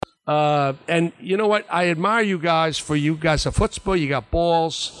And you know what? I admire you guys for you guys have chutzpah, you got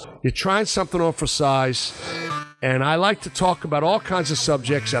balls, you're trying something on for size. And I like to talk about all kinds of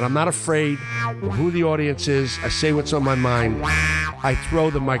subjects, and I'm not afraid of who the audience is. I say what's on my mind. I throw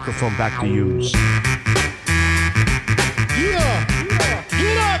the microphone back to yous.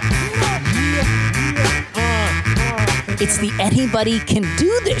 It's the Anybody Can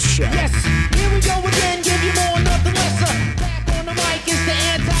Do This show. Yes, here we go again, give you more, nothing lesser. Back on the mic is the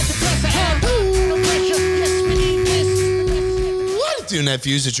antidepressant. No pressure, yes, we need this. What it do,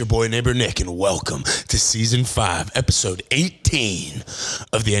 nephews? It's your boy, neighbor Nick, and welcome to Season 5, Episode 18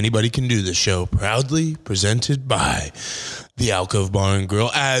 of the Anybody Can Do This show, proudly presented by the Alcove Bar and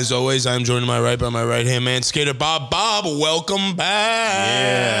Grill. As always, I'm joined on my right by my right-hand man, Skater Bob. Bob, welcome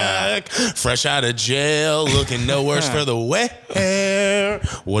back. Yeah. Fresh out of jail, looking no worse for the wear.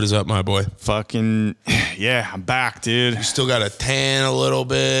 What is up, my boy? Fucking, yeah, I'm back, dude. You still got a tan a little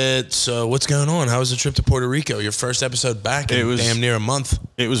bit. So what's going on? How was the trip to Puerto Rico? Your first episode back in damn near a month.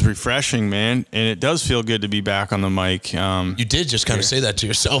 It was refreshing, man. And it does feel good to be back on the mic. You did just kind of say that to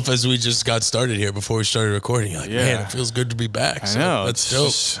yourself as we just got started here before we started recording. You're like, man, it feels good to be back. I know. That's dope.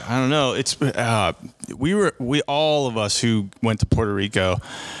 Just, I don't know. It's we all of us who went to Puerto Rico,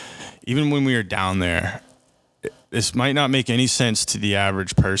 even when we were down there, this might not make any sense to the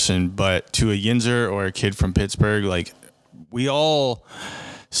average person, but to a Yinzer or a kid from Pittsburgh, like, we all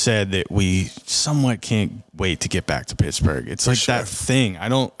said that we somewhat can't wait to get back to Pittsburgh. It's like that thing.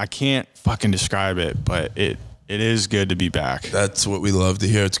 I can't fucking describe it, but it is good to be back. That's what we love to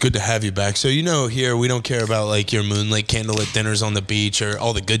hear. It's good to have you back. So, you know, here we don't care about like your moonlight candlelit dinners on the beach or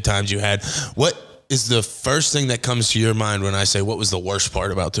all the good times you had. What is the first thing that comes to your mind when I say what was the worst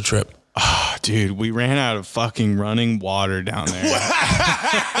part about the trip? Oh, dude, we ran out of fucking running water down there.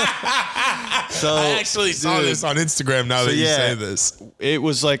 So I actually saw this on Instagram now that you say this. It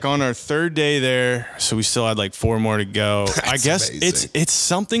was like on our third day there, so we still had like 4 more to go. I guess amazing. it's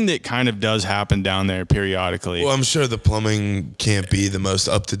something that kind of does happen down there periodically. Well, I'm sure the plumbing can't be the most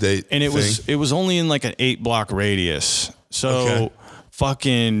up-to-date and it thing. was only in like an 8-block radius. So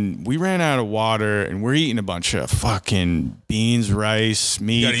fucking, we ran out of water and we're eating a bunch of fucking beans, rice,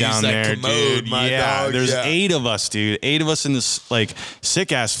 meat down there, commode, dude. dog. There's 8 of us, dude. 8 of us in this like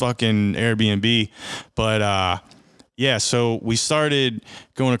sick ass fucking Airbnb. But so we started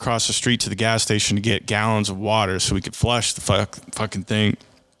going across the street to the gas station to get gallons of water so we could flush the fucking thing.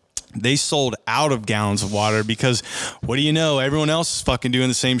 They sold out of gallons of water because, what do you know? Everyone else is fucking doing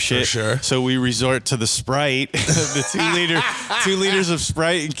the same shit. For sure. So we resort to the Sprite, the 2 liters of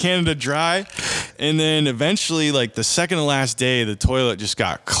Sprite in Canada Dry. And then eventually, like the second to last day, the toilet just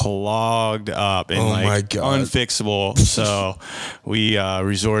got clogged up and unfixable. So we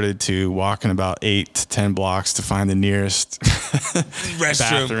resorted to walking about 8 to 10 blocks to find the nearest restroom.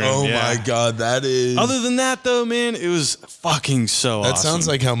 bathroom. Oh my God, that is. Other than that, though, man, it was fucking so awesome. That sounds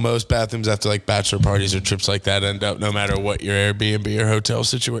like how most bathrooms after like bachelor parties or trips like that end up, no matter what your Airbnb or hotel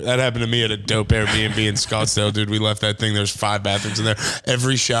situation. That happened to me at a dope Airbnb in Scottsdale, dude. We left that thing. There's 5 bathrooms in there.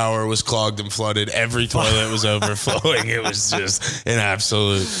 Every shower was clogged and flooded. Every toilet was overflowing. It was just an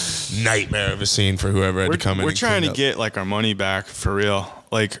absolute nightmare of a scene for whoever had to come in. We're trying to get like our money back for real.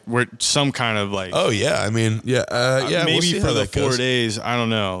 Like we're some kind of like. Oh yeah, I mean maybe we'll see for how the that 4 goes. Days. I don't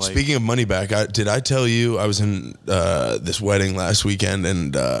know. Like, Speaking of money back, did I tell you I was in this wedding last weekend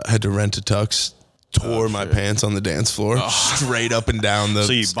and had to rent a tux? Tore my pants on the dance floor, straight up and down the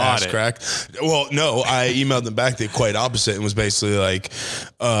so you bought ass it. crack. Well, no, I emailed them back. They quite opposite and was basically like,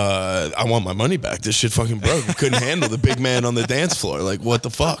 I want my money back. This shit fucking broke. We couldn't handle the big man on the dance floor. Like, what the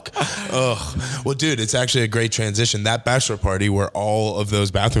fuck? Ugh. Well, dude, it's actually a great transition. That bachelor party where all of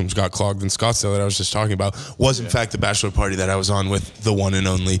those bathrooms got clogged in Scottsdale that I was just talking about was in fact the bachelor party that I was on with the one and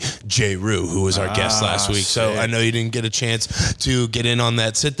only Jay Rue, who was our guest last week. So I know you didn't get a chance to get in on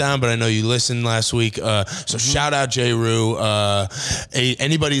that sit down, but I know you listened last week. So shout out Jay Rue.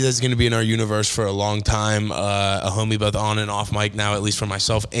 Anybody that's going to be in our universe for a long time, a homie both on and off mic now, at least for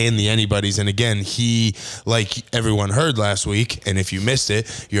myself and the Anybodies. And again, he, like everyone heard last week, and if you missed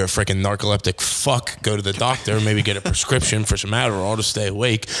it, you're a freaking narcoleptic fuck. Go to the doctor, maybe get a prescription for some Adderall to stay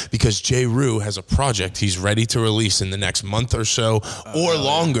awake, because Jay Rue has a project he's ready to release in the next month or so or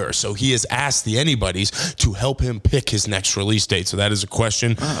longer. So he has asked the Anybodies to help him pick his next release date. So that is a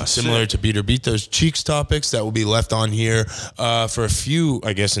question similar to Beat or Beat Those Cheeks topics that will be left on here for a few,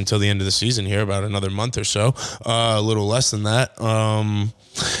 I guess, until the end of the season here, about another month or so, a little less than that.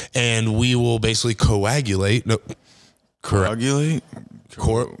 And we will basically coagulate. No, coagulate?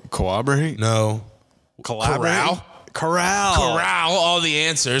 Corroborate? No. Collaborate? Corral? corral all the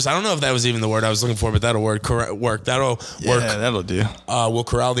answers. I don't know if that was even the word I was looking for, but that'll work. Work. That'll work. Yeah, that'll do. We'll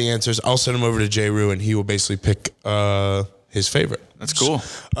corral the answers. I'll send them over to J. Rue, and he will basically pick his favorite. That's cool.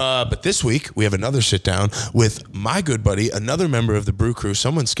 But this week, we have another sit down with my good buddy, another member of the Brew Crew,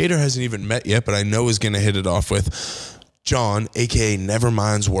 someone Skater hasn't even met yet, but I know is going to hit it off with John, a.k.a.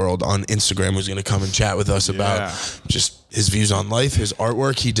 Nevermind's World on Instagram, who's going to come and chat with us about just his views on life, his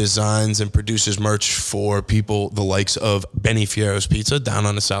artwork. He designs and produces merch for people the likes of Benny Fierro's Pizza down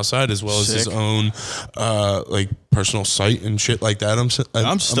on the south side, as well as his own like personal site and shit like that. I'm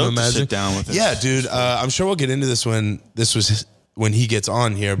stoked to sit down with him. Yeah, dude. I'm sure we'll get into this when he gets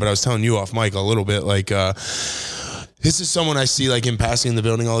on here, but I was telling you off mic a little bit, like, this is someone I see like in passing in the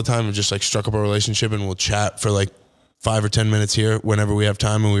building all the time and just like struck up a relationship, and we'll chat for like 5 or 10 minutes here whenever we have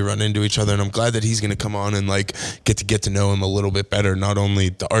time and we run into each other. And I'm glad that he's going to come on and like get to know him a little bit better. Not only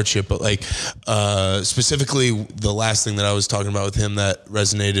the art shit, but like specifically the last thing that I was talking about with him that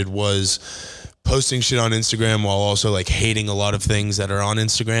resonated was posting shit on Instagram while also like hating a lot of things that are on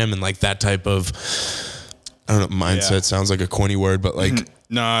Instagram, and like that type of, I don't know, mindset sounds like a corny word, but like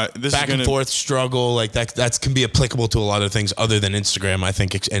Nah, this back is and forth struggle, like that can be applicable to a lot of things other than Instagram, I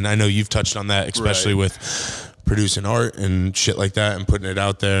think. And I know you've touched on that, especially with producing art and shit like that and putting it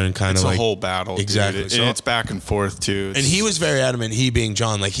out there and kind of like a whole battle. Exactly. Dude. It's back and forth too. And he was very adamant, he being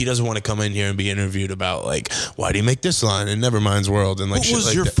John, like he doesn't want to come in here and be interviewed about like, why do you make this line in Nevermind's World? And like, what shit was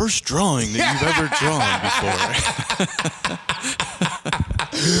like your that. first drawing that you've ever drawn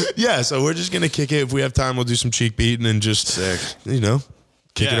before? Yeah, so we're just gonna kick it. If we have time, we'll do some cheek beating and just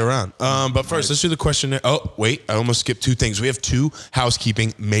kick it around. But first, let's do the questionnaire. Oh, wait, I almost skipped two things. We have two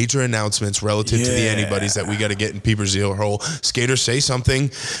housekeeping major announcements relative to the Anybody's that we got to get in Peeper's ear hole. Skater, say something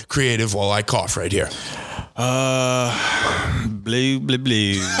creative while I cough right here. Blee, blee,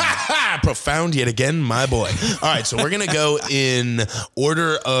 blee. Profound yet again, my boy. All right, so we're going to go in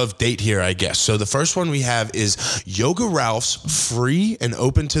order of date here, I guess. So the first one we have is Yoga Ralph's free and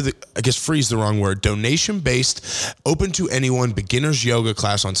open to the, I guess free is the wrong word, donation-based, open to anyone beginner's yoga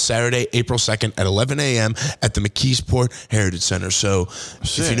class on Saturday, April 2nd at 11 a.m. at the McKeesport Heritage Center. So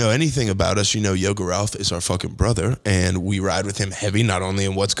if you know anything about us, you know Yoga Ralph is our fucking brother, and we ride with him heavy, not only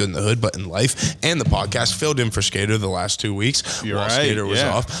in What's Good in the Hood, but in life. And the podcast filled in for Skater the last 2 weeks while Skater was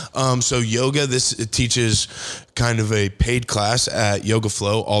off. So yoga, this teaches kind of a paid class at Yoga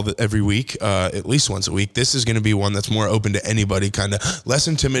Flow every week, at least once a week. This is going to be one that's more open to anybody, kind of less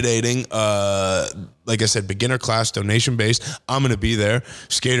intimidating. Like I said, beginner class, donation based. I'm going to be there.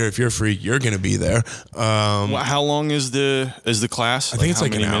 Skater, if you're free, you're going to be there. How long is the class? I think it's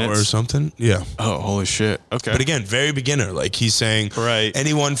like an hour or something. Yeah. Oh, holy shit. Okay. But again, very beginner. Like he's saying,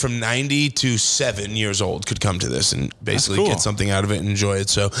 anyone from 90 to 7 years old could come to this and basically get something out of it and enjoy it.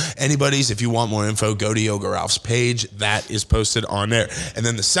 So anybody's, if you want more info, go to Yoga Ralph's page. That is posted on there. And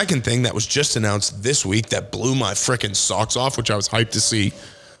then the second thing that was just announced this week that blew my freaking socks off, which I was hyped to see,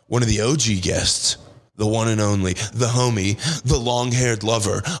 one of the OG guests, the one and only, the homie, the long-haired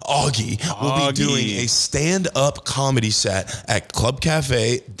lover, Augie, will be doing a stand-up comedy set at Club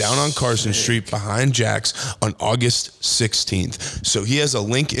Cafe down on Carson Street behind Jack's on August 16th. So he has a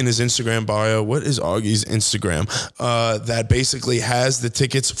link in his Instagram bio. What is Augie's Instagram? That basically has the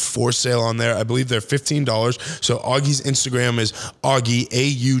tickets for sale on there. I believe they're $15. So Augie's Instagram is Augie,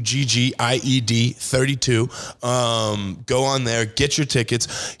 AUGGIED 32. Go on there, get your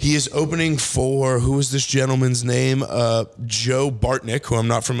tickets. He is opening for, who is this gentleman's name? Joe Bartnick, who I'm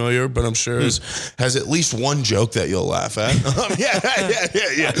not familiar, but I'm sure has at least one joke that you'll laugh at.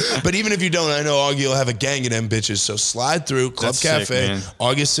 Yeah. But even if you don't, I know Augie will have a gang of them bitches. So slide through Club Cafe, sick,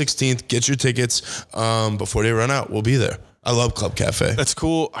 August 16th. Get your tickets before they run out. We'll be there. I love Club Cafe. That's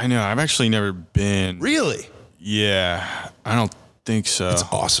cool. I know. I've actually never been. Really? Yeah. I don't think so. It's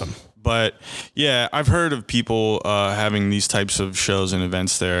awesome. But yeah, I've heard of people having these types of shows and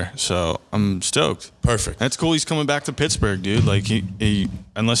events there, so I'm stoked. Perfect. That's cool. He's coming back to Pittsburgh, dude. Like he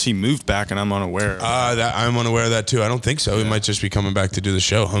unless he moved back and I'm unaware. I'm unaware of that too. I don't think so. He might just be coming back to do the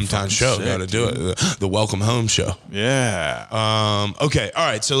show, hometown show. Got to do it. The welcome home show. Yeah. Okay. All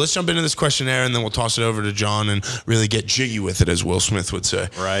right. So let's jump into this questionnaire and then we'll toss it over to John and really get jiggy with it, as Will Smith would say.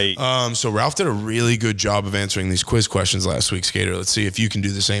 Right. So Ralph did a really good job of answering these quiz questions last week, Skater. Let's see if you can do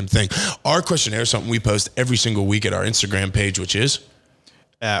the same thing. Our questionnaire is something we post every single week at our Instagram page, which is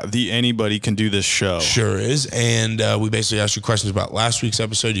the Anybody Can Do This show. Sure is. And we basically ask you questions about last week's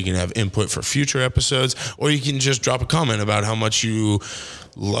episode. You can have input for future episodes, or you can just drop a comment about how much you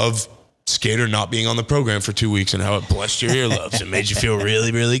love Skater not being on the program for 2 weeks and how it blessed your earlobes. It made you feel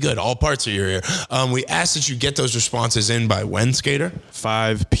really, really good. All parts of your ear. We asked that you get those responses in by when, Skater?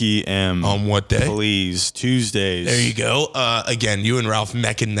 5 p.m. On what day? Please, Tuesdays. There you go. Again, you and Ralph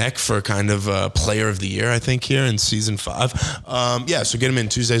neck and neck for kind of player of the year, I think, here in season 5. So get them in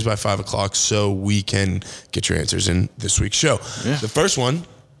Tuesdays by 5 o'clock so we can get your answers in this week's show. Yeah. The first one,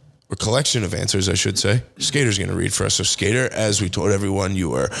 or collection of answers, I should say, Skater's going to read for us. So, Skater, as we told everyone, you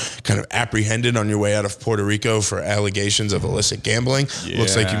were kind of apprehended on your way out of Puerto Rico for allegations of illicit gambling. Yeah.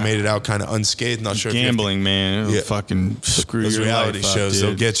 Looks like you made it out kind of unscathed. Not sure Gambling, if man. It'll fucking screw those your reality life up, shows, dude.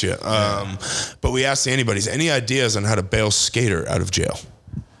 they'll get you. But we asked the anybody's, any ideas on how to bail Skater out of jail?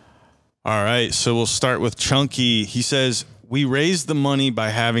 All right, so we'll start with Chunky. He says, we raised the money by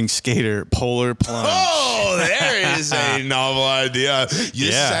having Skater polar plunge. Oh, there is a novel idea. This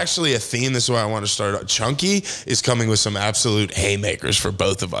is actually a theme. This is why I want to start. Chunky is coming with some absolute haymakers for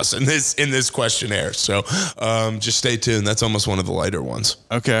both of us in this questionnaire. So just stay tuned. That's almost one of the lighter ones.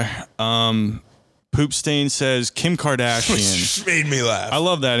 Okay. Poop Stain says Kim Kardashian. Which made me laugh. I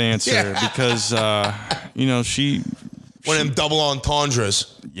love that answer because, she... One of them double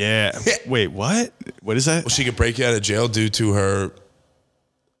entendres. Yeah. Wait, what? What is that? Well, she could break you out of jail due to her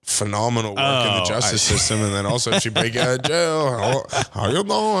phenomenal work in the justice system, and then also she break you out of jail. How you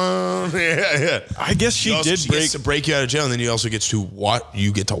doing? Yeah. I guess she gets to break you out of jail, and then you also get to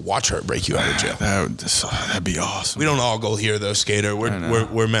watch her break you out of jail. That'd be awesome. We don't all go here though, Skater.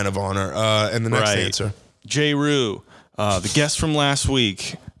 We're men of honor. And the next answer, J. Rue, the guest from last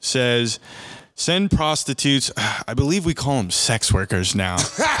week, says, send prostitutes. I believe we call them sex workers now.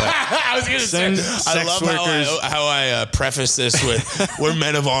 I was going to say, I love how I preface this with, we're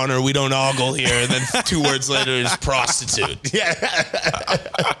men of honor. We don't ogle here. And then 2 words later is prostitute. Yeah.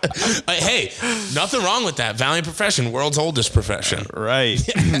 Hey, nothing wrong with that. Valiant profession. World's oldest profession. Right.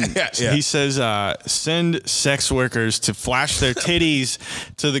 So he says, send sex workers to flash their titties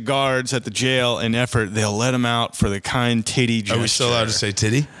to the guards at the jail in effort. They'll let them out for the kind titty gesture. Are we still allowed to say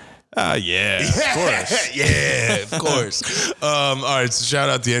titty? Yeah, of course. Yeah, of course. All right, so shout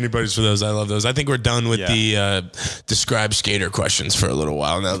out to anybody's for those. I love those. I think we're done with the describe Skater questions for a little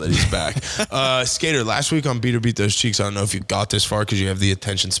while now that he's back. Skater, last week on Beat or Beat Those Cheeks, I don't know if you got this far because you have the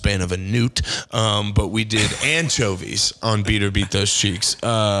attention span of a newt, but we did anchovies on Beat or Beat Those Cheeks.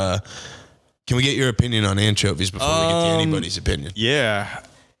 Can we get your opinion on anchovies before we get to anybody's opinion? Yeah.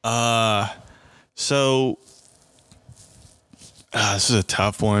 So... this is a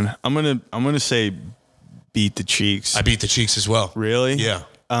tough one. I'm gonna say beat the cheeks. I beat the cheeks as well. Really? Yeah.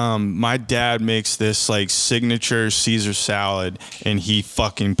 My dad makes this like signature Caesar salad, and he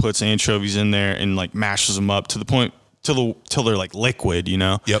fucking puts anchovies in there and like mashes them up to the point till they're like liquid, you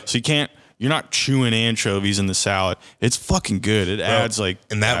know? Yep. So you're not chewing anchovies in the salad. It's fucking good. It adds like,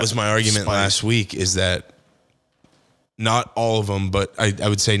 and that was my argument last week, is that not all of them, but I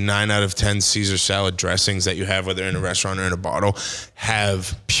would say 9 out of 10 Caesar salad dressings that you have, whether in a restaurant or in a bottle,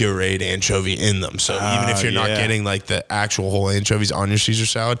 have pureed anchovy in them. So even if you're not getting like the actual whole anchovies on your Caesar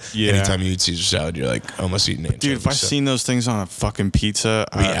salad, anytime you eat Caesar salad, you're like almost eating anchovies. Dude, if I seen those things on a fucking pizza,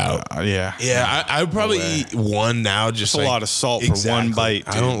 I'd be out. Yeah, I would probably eat one now. Just a lot of salt for one bite.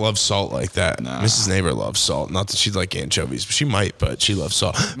 Dude. I don't love salt like that. Nah. Mrs. Neighbor loves salt. Not that she'd like anchovies, but she might. But she loves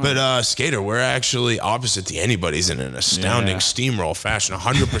salt. But Skater, we're actually opposite to anybody's in an astounding steamroll fashion.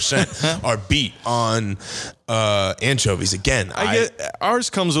 100% are beat on anchovies. Again, ours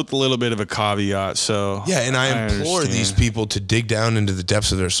comes with a little bit of a caveat. So yeah, and I implore these people to dig down into the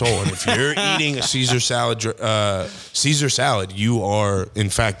depths of their soul. And if you're eating a Caesar salad, you are in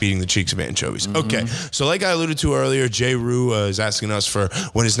fact beating the cheeks of anchovies. Mm-hmm. Okay, so like I alluded to earlier, Jay Rue is asking us for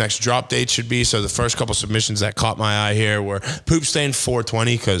when his next drop date should be. So the first couple submissions that caught my eye here were Poop Stain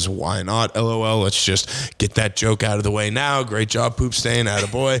 420, because why not? LOL. Let's just get that joke out of the way now. Great job, Poop Stain.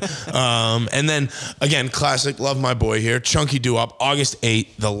 Attaboy. And then again, classic. Love my boy here. Chunky Doo-Wop, August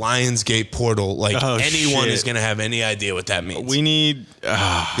 8th, the Lionsgate portal. Like anyone is going to have any idea what that means. We need...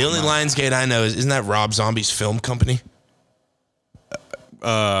 the only Lionsgate I know isn't that Rob Zombie's film company?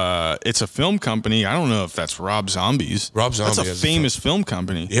 It's a film company. I don't know if that's Rob Zombie's. Rob Zombie. That's a famous film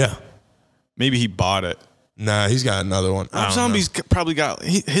company. Yeah. Maybe he bought it. Nah, he's got another one. Rob Zombie's probably got...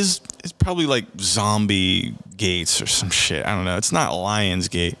 His it's probably like Zombie Gates or some shit. I don't know. It's not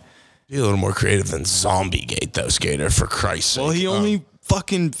Lionsgate. Be a little more creative than Zombie Gate, though, Skater, for Christ's sake. Well, he only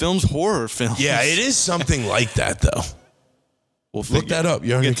fucking films horror films. Yeah, it is something like that, though. We'll Look that up.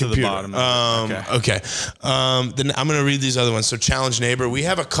 You're on your get to computer. the bottom of it. Okay. Then I'm going to read these other ones. So Challenge Neighbor. We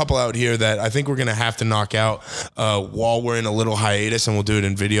have a couple out here that I think we're going to have to knock out while we're in a little hiatus, and we'll do it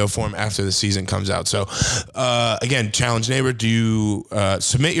in video form after the season comes out. So, again, Challenge Neighbor, do you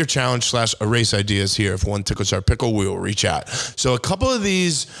submit your challenge / erase ideas here. If one tickles our pickle, we will reach out. So a couple of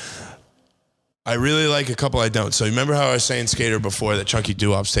these I really like, a couple I don't. So remember how I was saying, Skater, before that Chunky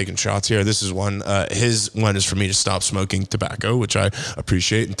Doo-Wop's taking shots here? This is one. His one is for me to stop smoking tobacco, which I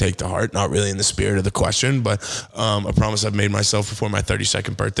appreciate and take to heart. Not really in the spirit of the question, but a promise I've made myself before my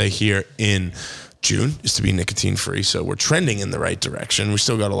 32nd birthday here in June is to be nicotine free. So we're trending in the right direction. We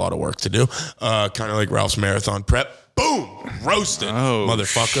still got a lot of work to do. Kind of like Ralph's marathon prep. Boom! Roasted,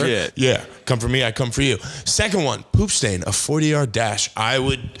 motherfucker. Shit. Yeah, come for me, I come for you. Second one, poop stain, a 40-yard dash. I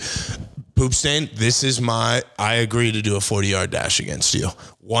would... Poop stain, this is I agree to do a 40-yard dash against you.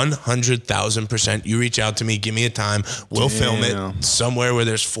 100,000%. You reach out to me, give me a time. We'll film it somewhere where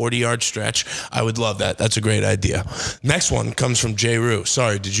there's 40-yard stretch. I would love that. That's a great idea. Next one comes from J. Rue.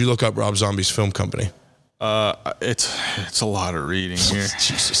 Sorry, did you look up Rob Zombie's film company? It's a lot of reading here.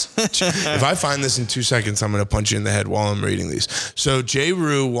 Jesus. If I find this in 2 seconds, I'm going to punch you in the head while I'm reading these. So J.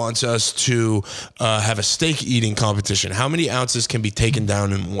 Rue wants us to have a steak eating competition. How many ounces can be taken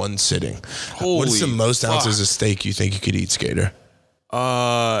down in one sitting? What's the most ounces of steak you think you could eat, Skater?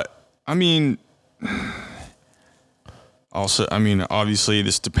 I mean, obviously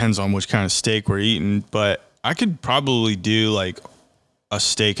this depends on which kind of steak we're eating, but I could probably do like a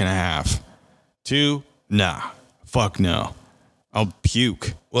steak and a half. 2. Nah, fuck no. I'll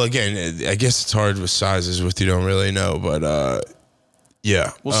puke. Well, again, I guess it's hard with sizes with you don't really know, but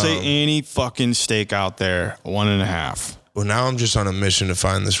yeah. We'll say any fucking steak out there, 1.5. Well, now I'm just on a mission to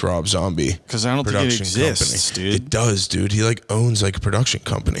find this Rob Zombie. Because I don't think it exists, dude. It does, dude. He owns a production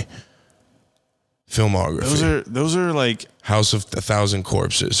company. Filmography. Those are like House of 1,000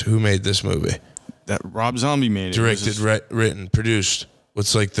 Corpses. Who made this movie? That Rob Zombie made it. Directed, written, produced.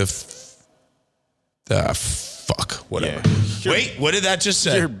 What's like fuck, whatever. Yeah. Wait, what did that just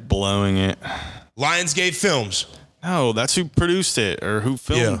say? You're blowing it. Lionsgate Films. No, that's who produced it or who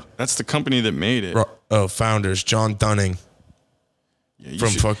filmed. Yeah. That's the company that made it. Founders. John Dunning. Yeah,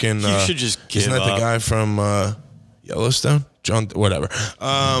 from fucking. You should just give Isn't that up. the guy from Yellowstone? John, whatever.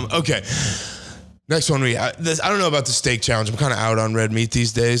 Okay. Next one, I don't know about the steak challenge. I'm kind of out on red meat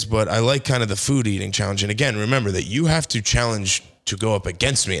these days, but I like kind of the food eating challenge. And again, remember that you have to challenge to go up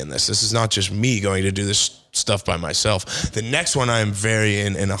against me in this. This is not just me going to do this stuff by myself. The next one I am very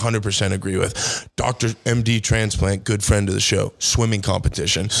in and 100% agree with. Dr. MD Transplant, good friend of the show. Swimming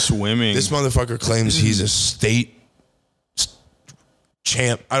competition. Swimming. This motherfucker claims he's a state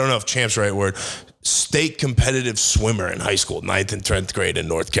champ. I don't know if champ's the right word. State competitive swimmer in high school, 9th and 10th grade in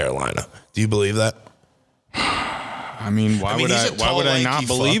North Carolina. Do you believe that? I mean, why would I not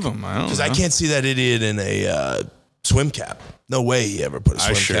believe him? I don't know. Because I can't see that idiot in a swim cap. No way he ever put a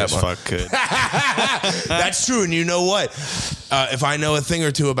swim cap on. I sure as fuck could. That's true. And you know what? If I know a thing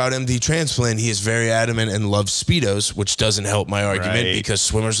or two about MD Transplant, he is very adamant and loves Speedos, which doesn't help my argument because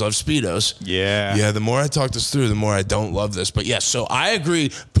swimmers love Speedos. Yeah. Yeah, the more I talk this through, the more I don't love this. But yes, so I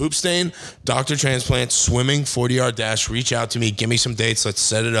agree. Poop stain, Dr. Transplant, swimming, 40-yard dash. Reach out to me. Give me some dates. Let's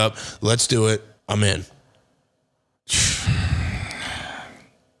set it up. Let's do it. I'm in.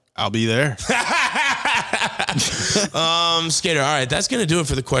 I'll be there. Skater, all right, that's going to do it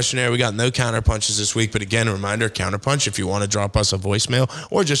for the questionnaire. We got no counter punches this week, but again, a reminder, counter punch, if you want to drop us a voicemail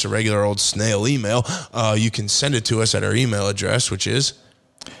or just a regular old snail email, you can send it to us at our email address, which is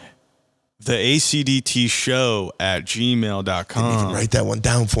the acdtshow@gmail.com. Didn't even write that one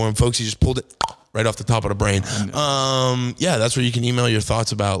down for him, folks. He just pulled it right off the top of the brain. Yeah, that's where you can email your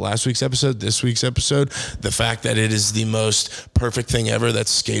thoughts about last week's episode, this week's episode, the fact that it is the most perfect thing ever that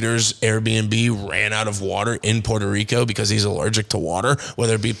Skater's Airbnb ran out of water in Puerto Rico because he's allergic to water,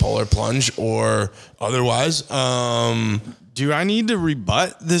 whether it be polar plunge or otherwise. Do I need to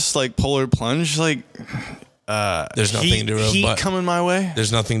rebut this polar plunge? There's nothing to rebut. Heat coming my way?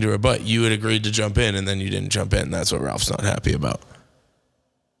 There's nothing to rebut. You had agreed to jump in and then you didn't jump in. That's what Ralph's not happy about.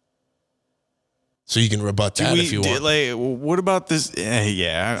 So you can rebut that if you want. What about this?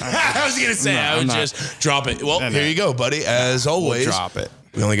 Yeah. I was going to say, I would just drop it. Well, here you go, buddy. As always. We'll drop it.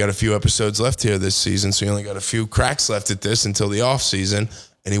 We only got a few episodes left here this season, so you only got a few cracks left at this until the off season.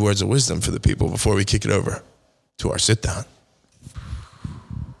 Any words of wisdom for the people before we kick it over to our sit down?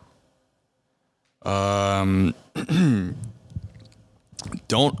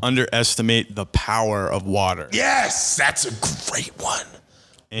 Don't underestimate the power of water. Yes, that's a great one.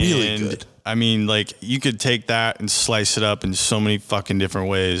 And, really good. I mean, like, you could take that and slice it up in so many fucking different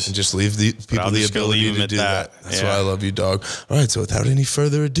ways. And just leave the people the ability to do that. That's why I love you, dog. All right, so without any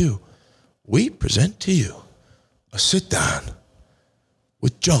further ado, we present to you a sit-down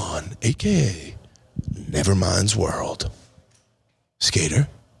with John, a.k.a. Nevermind's World. Skater,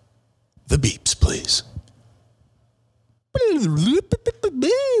 the beeps, please.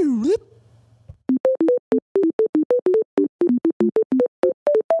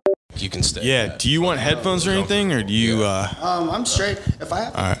 You can stay. Yeah. Do you want headphones or anything, or do you? I'm straight. If I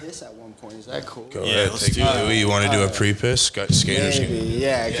have to piss at one point, is that cool? Go ahead. Take it. You want to do a pre-piss? Skaters. Maybe,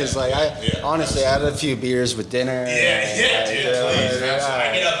 yeah. Because honestly, I had a few beers with dinner. Yeah, dude. Please.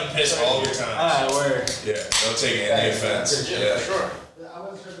 I get up and piss all the time. All right, word. Yeah, don't take any offense. Yeah, Sure. I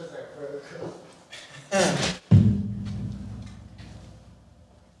wasn't sure if it was like protocol.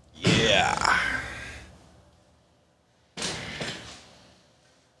 Yeah.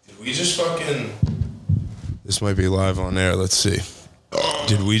 Did we just fucking... This might be live on air. Let's see.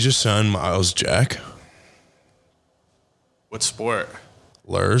 Did we just sign Miles Jack? What sport?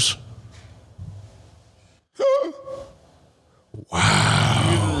 Lurs? Wow.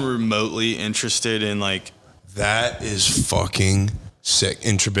 Are you even remotely interested in, like... That is fucking sick.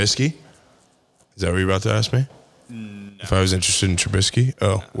 In Trubisky? Is that what you're about to ask me? No. If I was interested in Trubisky?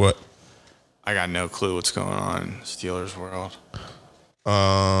 Oh, what? I got no clue what's going on in Steelers world.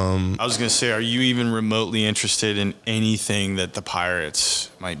 I was going to say, are you even remotely interested in anything that the Pirates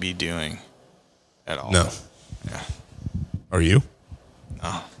might be doing at all? No. Yeah. Are you?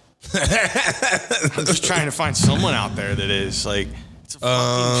 No. I'm just trying to find someone out there that is. Like, it's a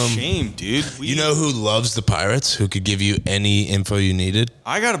fucking shame, dude. You know who loves the Pirates? Who could give you any info you needed?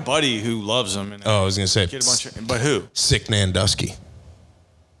 I got a buddy who loves them. And I was going to say. Get a bunch of, but who? Sick Nandusky.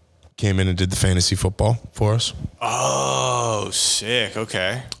 Came in and did the fantasy football for us. Oh, sick.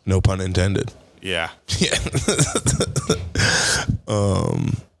 Okay. No pun intended. Yeah. Yeah.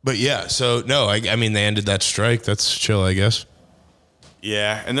 But yeah, so no, I mean, they ended that strike. That's chill, I guess.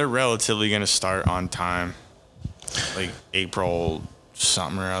 Yeah, and they're relatively going to start on time. Like April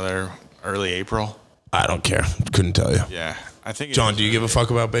something or other, early April. I don't care. Couldn't tell you. Yeah. I think. John, do you give a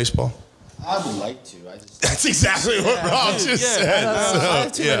fuck about baseball? I would like to. That's exactly what Rob just said. I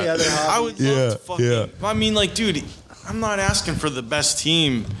have too many other hobbies. I would love to fucking. I mean, like, dude, I'm not asking for the best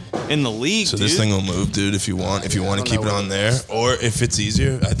team in the league. So dude. this thing will move, dude. If you want, to keep it on there, or if it's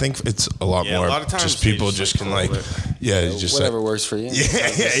easier, I think it's a lot more. A lot of times just people just can like, just whatever works for you.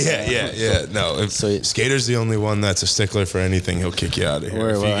 Yeah. No, if Skater's the only one that's a stickler for anything, he'll kick you out of here.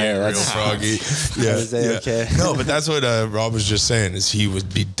 If you get real froggy, Okay. No, but that's what Rob was just saying. Is he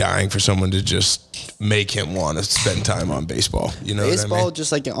would be dying for someone to just make him want to spend time on baseball. You know, baseball, what I mean?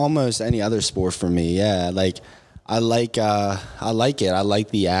 just like almost any other sport for me. Yeah, like. I like it. I like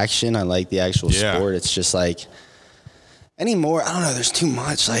the action. I like the actual sport. It's just like anymore. I don't know. There's too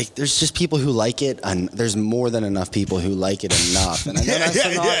much. Like there's just people who like it, and there's more than enough people who like it enough. And I know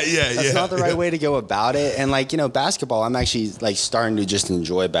that's not the right way to go about it. And like basketball. I'm actually like starting to just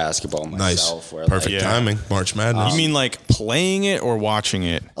enjoy basketball myself. Nice, perfect timing. March Madness. You mean like playing it or watching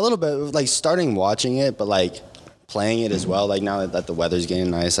it? A little bit, like starting watching it, but like. Playing it as well. Like now that the weather's getting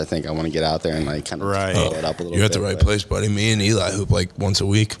nice, I think I want to get out there and like kind of blow it up a little bit. You're at the right place, buddy. Me and Eli hoop like once a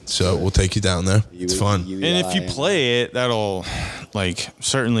week, so we'll take you down there. It's fun. And if you play it, that'll like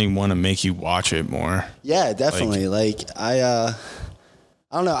certainly want to make you watch it more. Yeah, definitely. Like I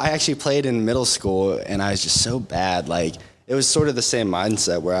don't know. I actually played in middle school, and I was just so bad. Like it was sort of the same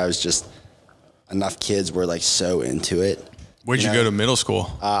mindset where I was just enough kids were like so into it. Where'd you go to middle school?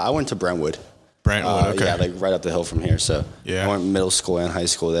 I went to Brentwood. Brentwood, okay. Yeah, like right up the hill from here. So I went middle school and high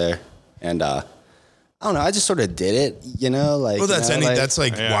school there, and I don't know. I just sort of did it, like. Well, that's that's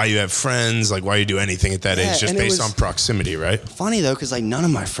why you have friends, like why you do anything at that age, just based on proximity, right? Funny though, because like none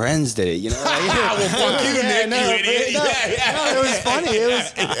of my friends did it, Like, well, fuck you, Nick, you idiot. No, it was funny.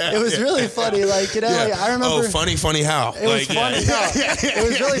 It was really funny. Like like I remember. Oh, funny how? It was funny. No, it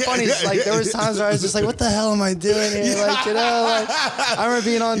was really funny. Like there was times where I was just like, "What the hell am I doing here?" Like like I remember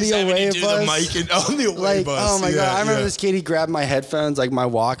being on the away bus. The mic and on the away bus. Oh my god! I remember this kid. He grabbed my headphones, like my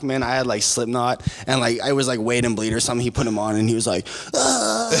Walkman. I had like Slipknot, and like I was like Wait and Bleed or something. He put them on, and he was like,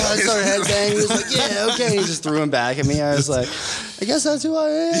 I started headbanging. He was like, yeah, okay. He just threw them back at me. I was like, I guess that's who I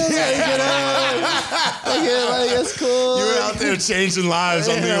am. Like, it's cool. You were out there changing lives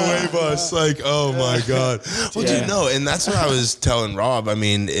on the away bus. Like, oh my God. Well, dude, no, and that's what I was telling Rob. I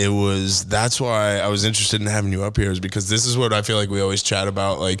mean, that's why I was interested in having you up here, is because this is what I feel like we always chat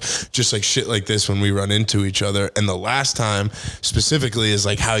about, like, just like shit like this when we run into each other. And the last time specifically is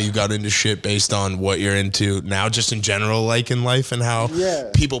like how you got into shit based on what you're into now, just in general, like in life, and how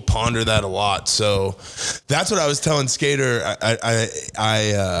people ponder that a lot. So that's what I was telling Skater.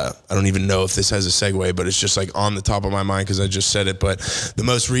 I don't even know if this has a segue, but it's just like on the top of my mind because I just said it. But the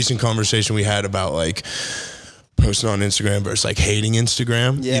most recent conversation we had about like posting on Instagram versus like hating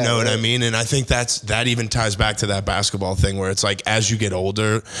Instagram, you know what I mean? And I think that even ties back to that basketball thing where it's like as you get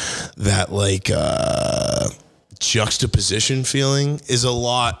older, that like juxtaposition feeling is a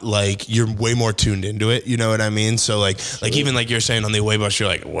lot, like you're way more tuned into it, you know what I mean? So like even like you're saying on the away bus, you're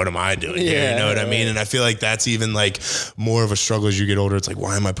like, what am I doing here? You know what I mean? And I feel like that's even like more of a struggle as you get older. It's like,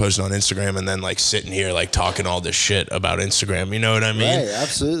 why am I posting on Instagram and then like sitting here like talking all this shit about Instagram, you know what I mean? Right,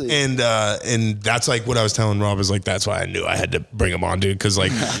 absolutely. And that's like what I was telling Rob, is like that's why I knew I had to bring him on, dude, because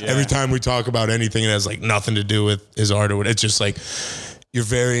like every time we talk about anything that has like nothing to do with his art or what, it's just like you're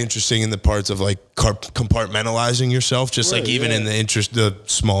very interesting in the parts of like compartmentalizing yourself, just like even in the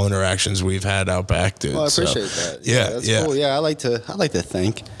small interactions we've had out back, dude. Well, I appreciate that. Yeah, that's cool. Yeah, I like to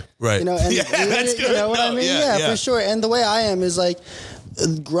think. Right. You know, and that's good. You know what I mean? Yeah, for sure. And the way I am is like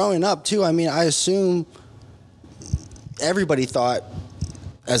growing up too. I mean, I assume everybody thought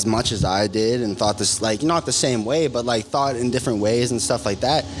as much as I did and thought this, like, not the same way, but like thought in different ways and stuff like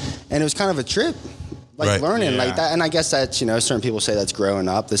that. And it was kind of a trip. Like learning like that, and I guess that's, you know, certain people say that's growing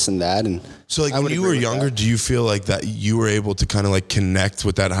up, this and that, and so like when you were younger, do you feel like that you were able to kind of like connect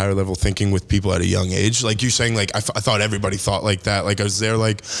with that higher level thinking with people at a young age? Like you're saying, like I thought everybody thought like that. Like was there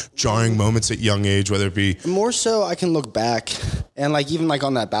like jarring moments at young age, whether it be more so? I can look back and like even like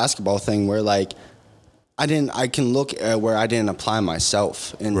on that basketball thing where like I can look at where I didn't apply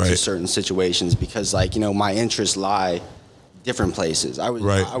myself into certain situations because like, you know, my interests lie different places. I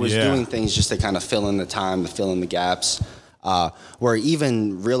was doing things just to kind of fill in the time, to fill in the gaps. Where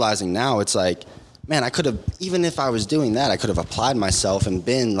even realizing now, it's like, man, I could have, even if I was doing that, I could have applied myself and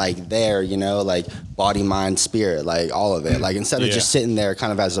been like there, you know, like body, mind, spirit, like all of it. Like instead of just sitting there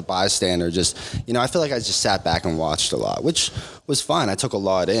kind of as a bystander, just, you know, I feel like I just sat back and watched a lot, which was fine. I took a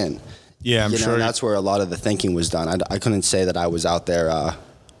lot in. Yeah, I'm sure. That's where a lot of the thinking was done. I couldn't say that I was out there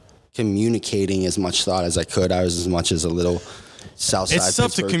communicating as much thought as I could. I was as much as a little Southside. It's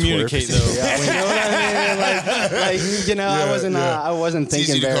tough to communicate though. Yeah, you know what I mean? Like you know, I wasn't thinking. It's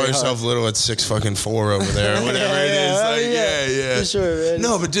easy to very call hard. yourself little at 6'4" over there, or whatever it is. Like, for sure, man.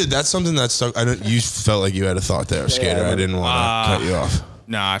 No, but dude, that's something that stuck. You felt like you had a thought there, Skater. I didn't want to cut you off.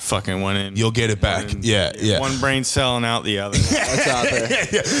 Nah, I fucking went in. You'll get it back. Yeah. One brain selling out the other. That's out there.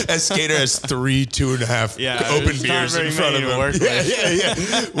 As Skater has 2.5 open beers in front of him.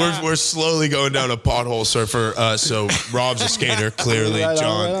 We're slowly going down a pothole surfer. So Rob's a skater, clearly. Right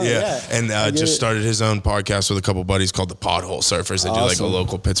John, on. and just started his own podcast with a couple buddies called the Pothole Surfers. They do like a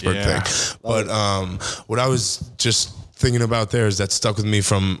local Pittsburgh thing. But what I was just thinking about there is that stuck with me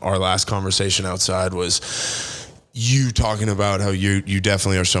from our last conversation outside was you talking about how you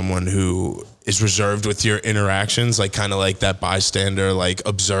definitely are someone who is reserved with your interactions, like kind of like that bystander, like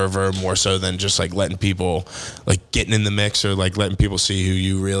observer, more so than just like letting people, like getting in the mix or like letting people see who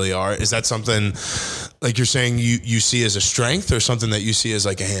you really are. Is that something like you're saying you see as a strength or something that you see as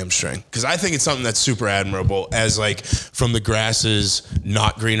like a hamstring? Because I think it's something that's super admirable. As like from the grass is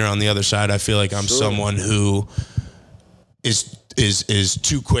not greener on the other side, I feel like I'm someone who is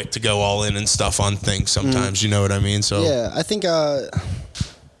too quick to go all in and stuff on things sometimes, you know what I mean? So yeah, I think I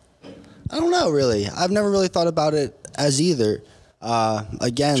don't know really. I've never really thought about it as either.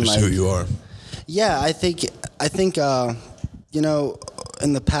 Again, just like who you are. Yeah, I think you know,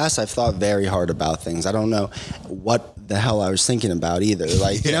 in the past I've thought very hard about things. I don't know what the hell I was thinking about either.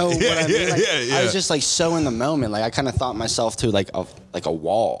 Like, you know what I mean? Like, I was just like so in the moment. Like I kind of thought myself to like a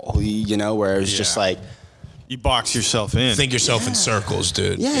wall, you know, where it was just like you box yourself in. Think yourself in circles,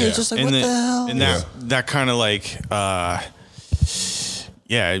 dude. Yeah, you're just like, what the hell? And that kind of like,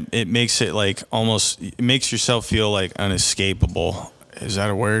 it makes it like almost, it makes yourself feel like unescapable. Is that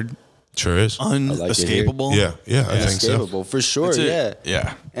a word? Sure is. Unescapable? Yeah, I think so. Unescapable, for sure, yeah.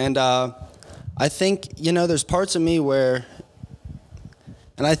 Yeah. And I think, you know, there's parts of me where,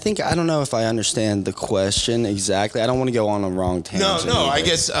 And I think, I don't know if I understand the question exactly. I don't want to go on a wrong tangent. No, I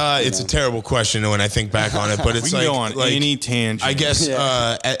guess it's a terrible question when I think back on it, but it's We can go on any tangent. I guess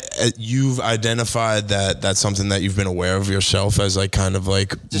you've identified that that's something that you've been aware of yourself as like kind of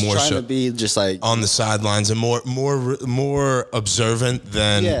like just more trying to be just like on the sidelines and more observant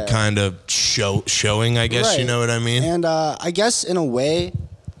than kind of showing, I guess, you know what I mean? And I guess in a way,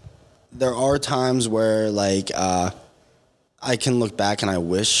 there are times where like I can look back and I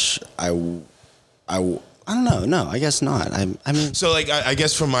wish I don't know. No, I guess not. I mean, so like I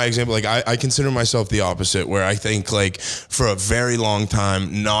guess from my example, like I consider myself the opposite, where I think like for a very long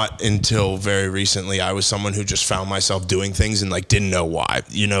time, not until very recently, I was someone who just found myself doing things and like didn't know why.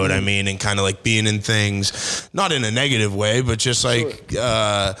 You know what I mean? And kind of like being in things, not in a negative way, but just like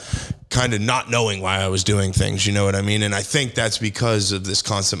kind of not knowing why I was doing things, you know what I mean? And I think that's because of this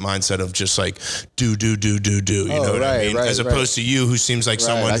constant mindset of just like do, you know what I mean? As opposed to you, who seems like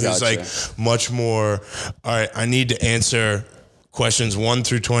someone who's like much more, all right, I need to answer questions 1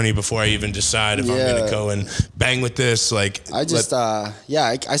 through 20 before I even decide if I'm going to go and bang with this. Like, I just, I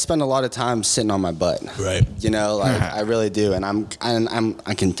spend a lot of time sitting on my butt. Right. You know, like I really do. And I'm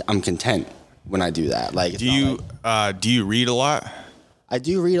content when I do that. Like, do you read a lot? I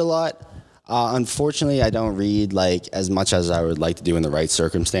do read a lot. Unfortunately, I don't read like as much as I would like to do in the right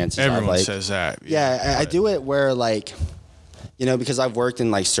circumstances. Everyone says that. Yeah, I do it where like, you know, because I've worked in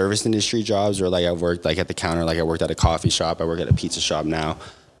like service industry jobs, or like I've worked like at the counter, like I worked at a coffee shop, I work at a pizza shop now.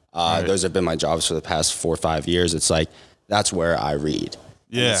 Those have been my jobs for the past 4 or 5 years. It's like, that's where I read.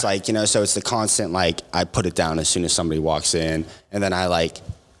 Yeah. And it's like, you know, so it's the constant, like I put it down as soon as somebody walks in, and then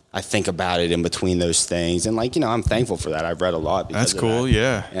I think about it in between those things. And like, you know, I'm thankful for that. I've read a lot. That's cool.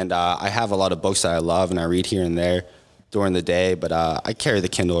 Yeah. And I have a lot of books that I love and I read here and there during the day, but I carry the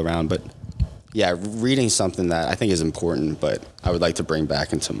Kindle around. But yeah, reading something that I think is important, but I would like to bring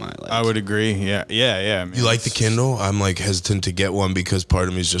back into my life. I would agree. Yeah. Man. You like the Kindle? I'm like hesitant to get one because part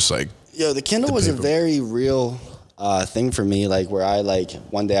of me is just like, yo, the Kindle was a very real thing for me. Like where I like,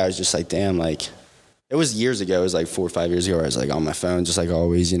 one day I was just like, damn, like, it was years ago. It was like 4 or 5 years ago where I was like on my phone, just like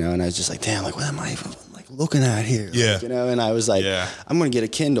always, you know, and I was just like, damn, like, what am I even like looking at here? Yeah. Like, you know, and I was like, I'm going to get a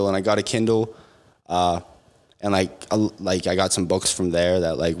Kindle, and I got a Kindle. And like I got some books from there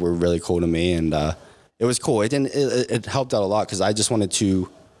that like were really cool to me. And it was cool. It helped out a lot because I just wanted to,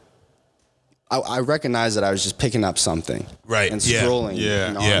 I recognized that I was just picking up something, right, and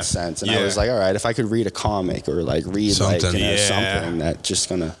scrolling nonsense, and I was like, all right, if I could read a comic or like read something. Like, you know, something that just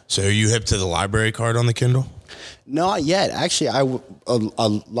gonna. So are you hip to the library card on the Kindle? Not yet. Actually, a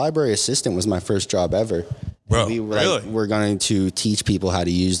library assistant was my first job ever. Bro, we were we're going to teach people how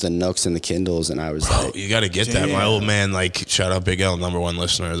to use the Nooks and the Kindles, and I was like, you got to get that. My old man, like, shout out Big L, #1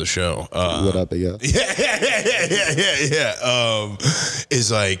 listener of the show. What up, Big L? Yeah.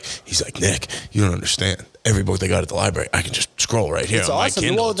 Is like, he's like, Nick, you don't understand. Every book they got at the library, I can just scroll right here. It's on awesome. My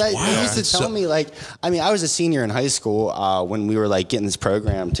Kindle. Well, they used to tell me, like, I mean, I was a senior in high school when we were like getting this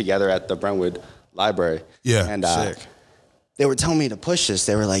program together at the Brentwood Library. Yeah, and sick. They were telling me to push this.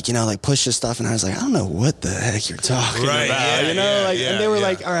 They were like, you know, like push this stuff. And I was like, I don't know what the heck you're talking about. Yeah, you know, and they were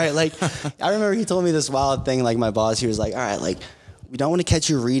like, all right, like, I remember he told me this wild thing, like my boss, he was like, all right, like, we don't want to catch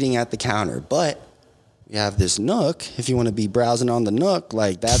you reading at the counter, but we have this Nook. If you want to be browsing on the Nook,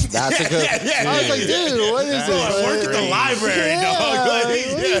 like that's a good. I was like, dude, what is this? I work at the library, dog. Like,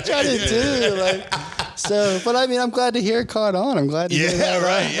 what are you trying to do? Like, so, but I mean, I'm glad to hear it caught on. I'm glad to hear that.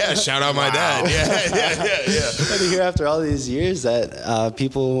 Right. Yeah, shout out my dad. Yeah. Glad to hear after all these years that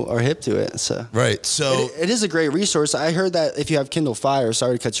people are hip to it. So right. So it is a great resource. I heard that if you have Kindle Fire,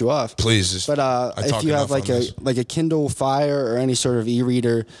 sorry to cut you off. Please. But if you have like a Kindle Fire or any sort of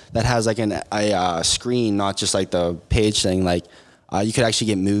e-reader that has like a screen, not just like the page thing, like. You could actually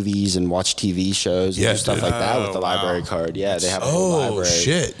get movies and watch TV shows and do stuff like that with the library card. Yeah, they have a whole library. Oh,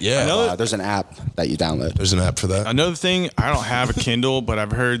 shit, yeah. There's an app that you download. There's an app for that. Another thing, I don't have a Kindle, but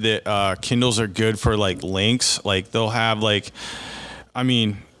I've heard that Kindles are good for like links. Like they'll have like, I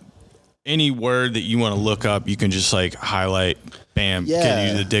mean, any word that you want to look up, you can just like highlight, bam,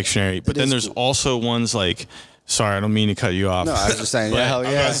 get you the dictionary. But then there's also ones like, sorry, I don't mean to cut you off. No, I was just saying, I'm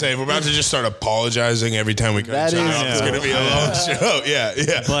about to say, we're about to just start apologizing every time we cut each other off. It's going to be a long show. Yeah.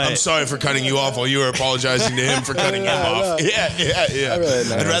 But I'm sorry for cutting you off while you were apologizing to him for cutting him off. Yeah.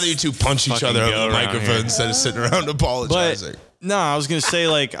 I'd rather you two punch each other over the microphone instead of sitting around apologizing. No, I was going to say,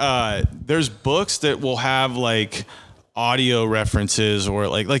 like, there's books that will have, like, audio references, or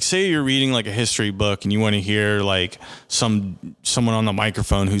like say you're reading like a history book and you want to hear like someone on the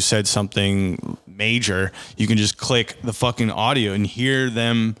microphone who said something major, you can just click the fucking audio and hear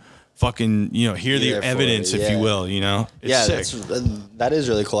them fucking, hear the Here for evidence, it, if you yeah. will, It's sick. That is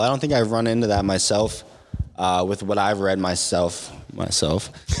really cool. I don't think I've run into that myself with what I've read myself. But it's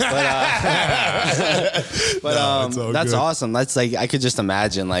all that's good. awesome. That's like, I could just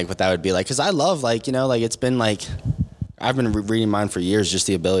imagine like what that would be like. Cause I love like, it's been like, I've been reading mine for years, just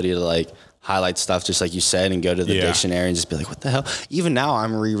the ability to like highlight stuff, just like you said, and go to the dictionary and just be like, what the hell? Even now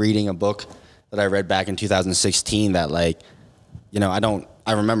I'm rereading a book that I read back in 2016 that like,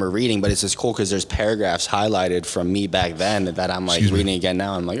 I remember reading, but it's just cool because there's paragraphs highlighted from me back then that I'm like reading again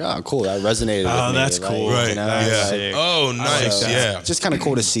now. I'm like, oh, cool, that resonated with me. Oh, that's cool. Right. That's Yeah. sick. Oh, nice. like Yeah. It's just kind of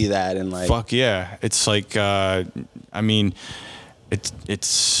cool to see that and like, Fuck yeah. It's like,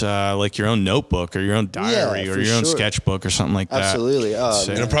 it's like your own notebook or your own diary or for your own sure. sketchbook or something like that. absolutely.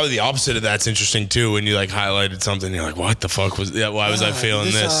 Sick. And probably the opposite of that's interesting too. When you like highlighted something, you're like, "What the fuck was that? Why was I feeling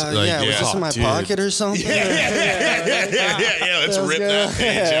this?" Was this in my dude. pocket or something? Yeah. Let's rip that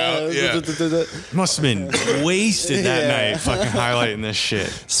page out. Yeah. Must have been wasted that night fucking highlighting this shit.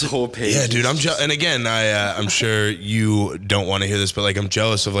 So page. Yeah, dude, I'm and again, I'm sure you don't want to hear this, but like I'm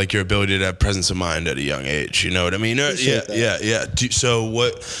jealous of like your ability to have presence of mind at a young age. You know what I mean? Yeah.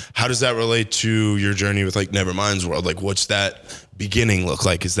 So how does that relate to your journey with like Nevermind's World? Like, what's that beginning look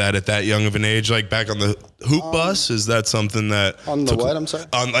like? Is that at that young of an age, like back on the hoop bus? Is that something that On the what? I'm sorry?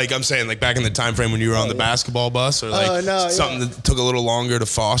 like I'm saying, like back in the time frame when you were on the basketball bus, or like no, something that took a little longer to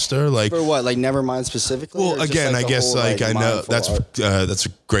foster? Like, For what? Like Nevermind specifically? well, or just, again, like, I the guess whole, like I know mindful art? that's a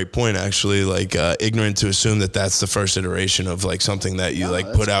great point actually. Like ignorant to assume that that's the first iteration of like something that you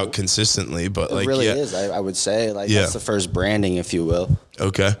like put out consistently, but like It really is. I would say like Yeah. that's the first branding, if you will.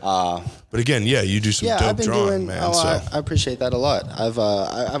 Okay. But again, you do some Yeah, dope I've been drawing, doing. man. Oh, so I appreciate that a lot.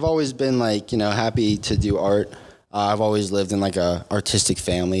 I've always been like happy to do art. I've always lived in like a artistic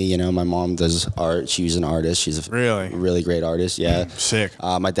family. My mom does art. She's an artist. She's a really great artist. Yeah, Sick.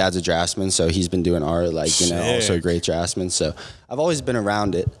 My dad's a draftsman, so he's been doing art. Like also a great draftsman. So I've always been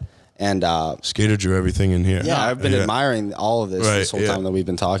around it. And Skater drew everything in here. yeah, I've been admiring all of this whole time that we've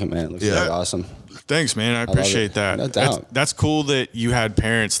been talking, man. It looks really awesome. Thanks, man. I appreciate that. No doubt. That's cool that you had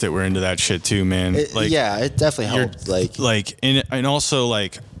parents that were into that shit too, man. It definitely helped. And also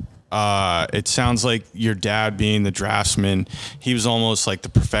like, it sounds like your dad being the draftsman, he was almost like the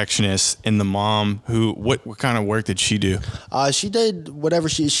perfectionist, and the mom who, what kind of work did she do? She did whatever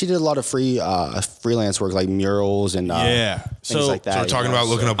she did a lot of freelance work like murals and things like that. So we're talking about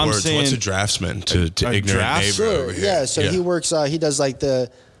looking up I'm words. saying What's a draftsman to ignorant draft- neighbor over here? Yeah, so he works. He does like the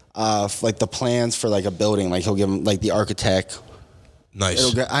plans for like a building. Like he'll give him like the architect.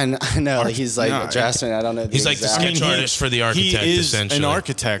 Nice. I know. Like he's like a draftsman. I don't know. He's like the exact- sketch artist for the architect. He is essentially an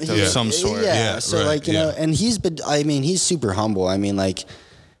architect of some sort. Yeah. So right, like and he's been. I mean, he's super humble. I mean, like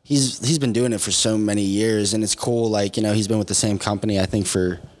he's been doing it for so many years, and it's cool. Like he's been with the same company. I think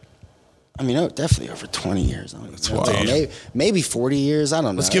for. I mean, definitely over 20 years. That's wild. Maybe 40 years. I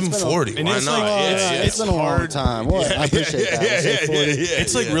don't know. Let's give him 40. And Why it's not? like- It's been a long time. What? I appreciate that. Let's say 40.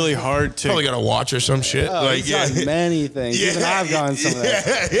 It's like really hard to. Probably got a watch or some shit. He's done many things. Even I've gone some of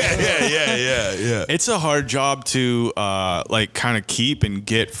that. Yeah. It's a hard job to like kind of keep and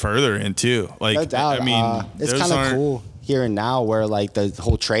get further into. Like, No doubt. I mean, it's those kind of aren't- cool here and now where like the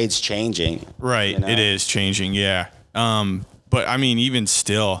whole trade's changing. Right. It is changing. Yeah. But I mean, even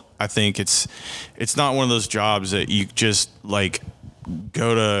still, I think it's not one of those jobs that you just like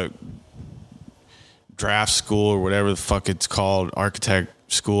go to draft school or whatever the fuck it's called, architect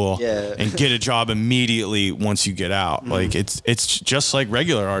school, and get a job immediately once you get out. Like it's just like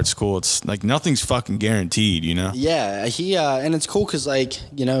regular art school. It's like nothing's fucking guaranteed, Yeah, he and it's cool because like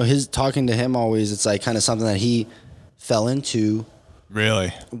his talking to him always, it's like kind of something that he fell into. Really?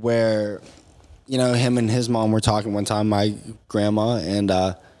 Where him and his mom were talking one time, my grandma, and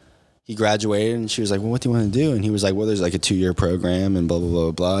he graduated, and she was like, well, what do you want to do? And he was like, well, there's like a 2-year program and blah, blah,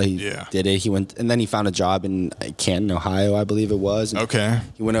 blah, blah. He did it. He went, and then he found a job in Canton, Ohio, I believe it was. And okay.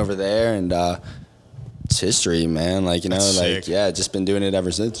 He went over there, and it's history, man. Like, That's like, sick. just been doing it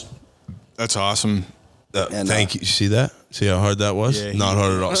ever since. That's awesome. Thank you. See that? See how hard that was? Yeah, Not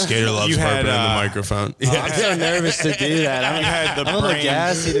hard at all. Skater loves burping in the microphone. I'm so nervous to do that. You had the I'm a little brain.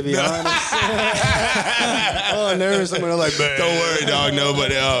 gassy, to be honest. I'm nervous. I'm gonna like. Don't worry, dog.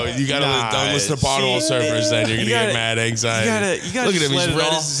 Nobody. You gotta don't listen to bottle surfers. Then you're gonna get mad anxiety. You gotta Look at him. He's just let it red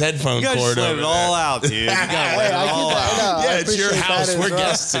all- as his headphone You gotta cord just let over it there. all out, dude. You gotta let it all out. Yeah, it's your house. We're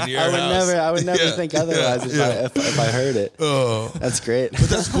guests in your house. I would never think otherwise if I heard it. Oh, That's great. but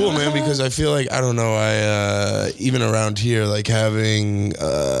that's cool, man. Because I feel like I don't know. I even around here, like having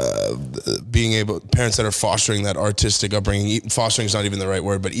being able parents that are fostering that artistic upbringing. Fostering is not even the right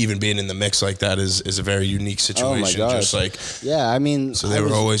word, but even being in the mix like that is a very unique situation. Oh my gosh. Just like yeah, I mean, so they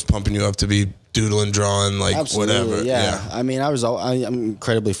were always pumping you up to be doodling, drawing, like absolutely, whatever. Yeah. I mean, I'm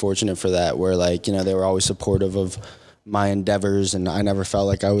incredibly fortunate for that. Where like they were always supportive of my endeavors, and I never felt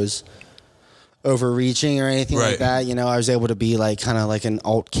like I was overreaching or anything like that. I was able to be like kind of like an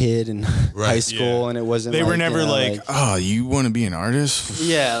alt kid in high school, and it wasn't. They like, were never oh, you want to be an artist?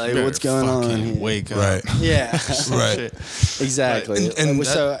 Yeah, like what's going on? Here? Wake up. Right. Yeah. Right. Exactly. And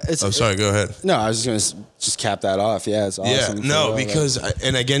so it's. Oh, sorry. Go ahead. No, I was just gonna just cap that off. Yeah, it's awesome. Yeah. No, because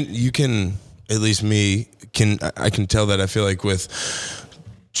and again, you can at least I can tell that I feel like with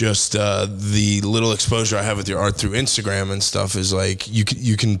just the little exposure I have with your art through Instagram and stuff is like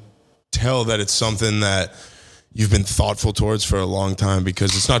you can tell that it's something that you've been thoughtful towards for a long time,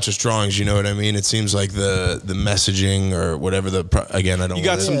 because it's not just drawings, you know what I mean? It seems like the messaging or whatever again, I don't. You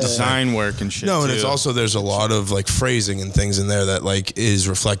got some design work and shit. No, and too. it's also there's a lot of like phrasing and things in there that like is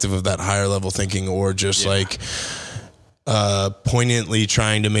reflective of that higher level thinking, or just like poignantly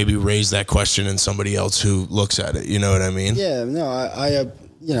trying to maybe raise that question in somebody else who looks at it. You know what I mean? Yeah. No,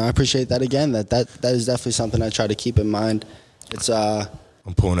 I appreciate that again. That is definitely something I try to keep in mind. It's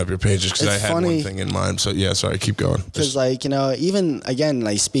I'm pulling up your pages because I had funny, one thing in mind. So yeah, sorry, keep going. Because like even again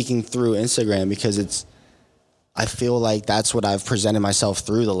like speaking through Instagram, because I feel like that's what I've presented myself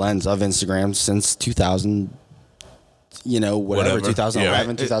through the lens of Instagram since 2000. 2011,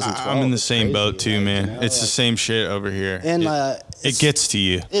 2012. I'm in the same boat too, like, man. It's the same shit over here. And it gets to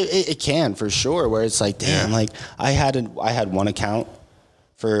you. It can for sure. Where it's like, damn, like I had one account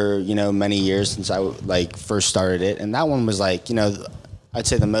for many years since I like first started it, and that one was like I'd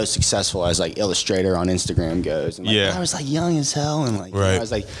say the most successful as like Illustrator on Instagram goes. And, like, I was like young as hell, and like I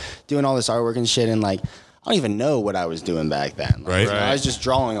was like doing all this artwork and shit, and like I don't even know what I was doing back then. Like, I was just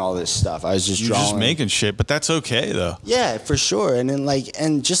drawing all this stuff. I was just drawing. Just making shit, but that's okay though. Yeah, for sure. And then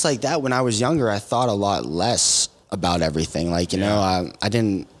and just like that, when I was younger, I thought a lot less about everything. Like I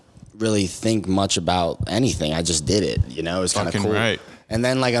didn't really think much about anything. I just did it. It was kind of cool. Right. And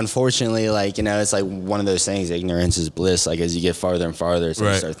then, like, unfortunately, like, it's like one of those things, ignorance is bliss. Like, as you get farther and farther, so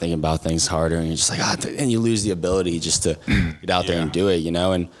you start thinking about things harder, and you're just like, and you lose the ability just to get out there and do it,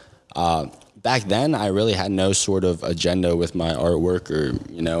 And back then, I really had no sort of agenda with my artwork or,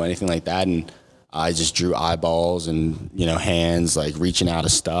 anything like that. And I just drew eyeballs and, hands, like, reaching out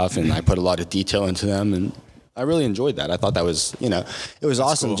of stuff. And I put a lot of detail into them. And I really enjoyed that. I thought that was, it was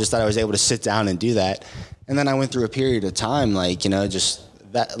awesome just that I was able to sit down and do that. And then I went through a period of time, like, just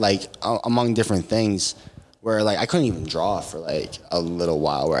that, like, among different things where, like, I couldn't even draw for, like, a little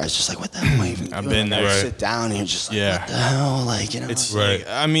while, where I was just like, what the hell am I even doing? I've been there. I sit down and you're just like, what the hell? Like, It's like,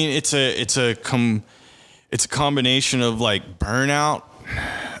 I mean, it's a combination of, like, burnout,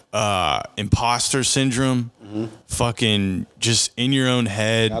 imposter syndrome, fucking just in your own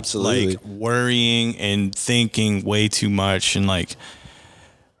head, like, worrying and thinking way too much, and, like,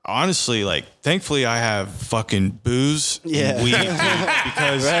 honestly, like, thankfully I have fucking booze and weed, dude,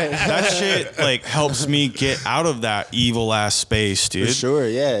 because that shit, like, helps me get out of that evil ass space, dude. For sure,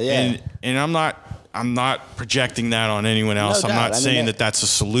 yeah. And I'm not projecting that on anyone else. No doubt. I'm not saying that that's a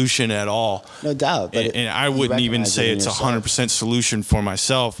solution at all. No doubt. But and I wouldn't even say it's 100% solution for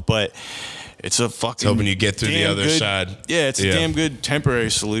myself, but it's a fucking. It's helping you get through the other side. Yeah, it's a damn good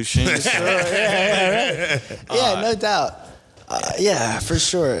temporary solution. Yeah, no doubt. Yeah, for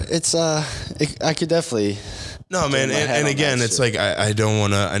sure. It's I could definitely. No, man, and again, it's like I don't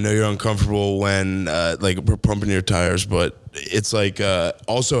want to. I know you're uncomfortable when like we're pumping your tires, but it's like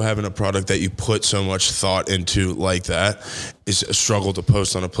also having a product that you put so much thought into like that is a struggle to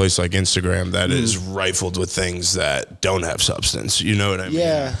post on a place like Instagram that is rifled with things that don't have substance. You know what I mean?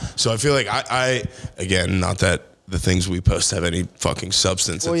 Yeah. So I feel like I again, not that the things we post have any fucking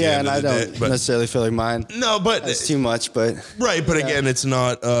substance. Well, at the yeah, end and of the I day, don't but necessarily feel like mine. No, but it's too much. But right, but again, it's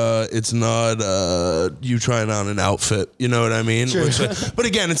not you trying on an outfit. You know what I mean? Sure. But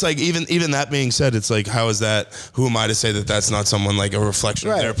again, it's like even that being said, it's like how is that? Who am I to say that that's not someone like a reflection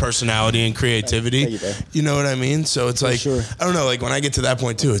of their personality and creativity? You know what I mean? So it's like I don't know. Like when I get to that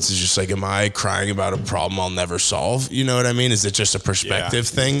point too, it's just like, am I crying about a problem I'll never solve? You know what I mean? Is it just a perspective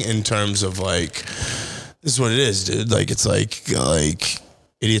thing in terms of like? This is what it is, dude. Like it's like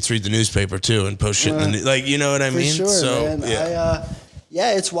idiots read the newspaper too and post shit in the like, you know what I mean? For sure, so man.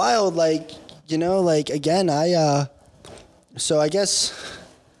 Yeah, it's wild. Like like again, so I guess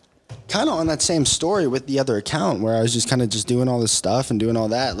kind of on that same story with the other account where I was just kind of just doing all this stuff and doing all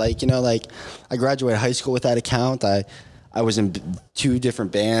that. Like like I graduated high school with that account. I was in 2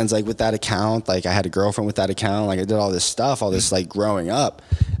 different bands, like with that account. Like I had a girlfriend with that account. Like I did all this stuff, all this like growing up.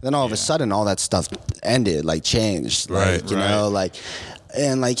 Then all of a sudden, all that stuff ended, like changed. Right, like, you know, like,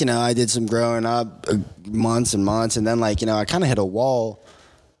 and like, you know, I did some growing up months and months. And then like, you know, I kind of hit a wall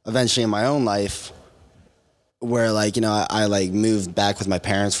eventually in my own life where like, you know, I like moved back with my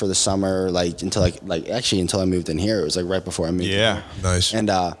parents for the summer, like until I moved in here. It was like right before I moved in here. Nice. And,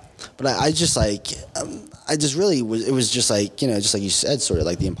 but I just like, I just really was, it was just like, you know, just like you said, sort of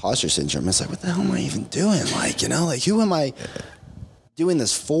like the imposter syndrome. It's like, what the hell am I even doing? Like, you know, like who am I doing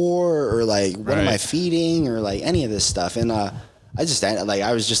this for? Or like, what am I feeding? Or like any of this stuff. And, I just ended, like,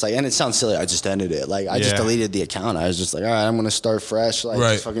 I was just like, and it sounds silly, I just ended it. Like, I just deleted the account. I was just like, all right, I'm going to start fresh. Like,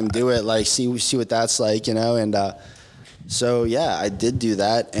 just fucking do it. Like, see what that's like, you know? And, so yeah, I did do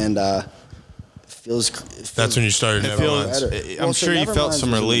that. And, feels that's when you started Neverminds. I'm sure you felt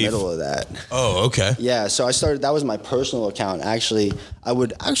some relief. In the middle of that. Oh, okay. Yeah, so I started, that was my personal account. Actually, I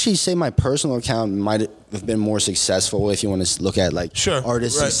would actually say my personal account might have been more successful if you want to look at like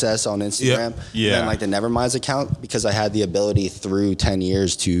artist success on Instagram than like the Neverminds account, because I had the ability through 10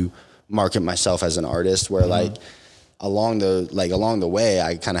 years to market myself as an artist, where like along the way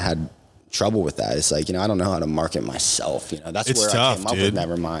I kind of had trouble with that. It's like, you know, I don't know how to market myself, you know. That's where I came up with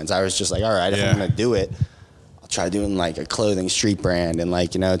Neverminds. I was just like, all right, if I'm gonna do it, I'll try to do it in like a clothing street brand and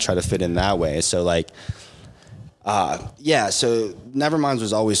like, you know, try to fit in that way. So like so Neverminds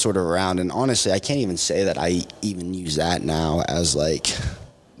was always sort of around, and honestly I can't even say that I even use that now as like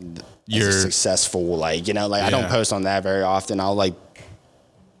as a successful, like, you know, like I don't post on that very often. I'll like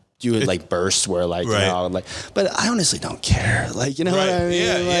do it like bursts where like, you know, like, but I honestly don't care. Like, you know what I mean?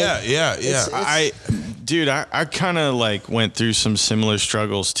 I kind of like went through some similar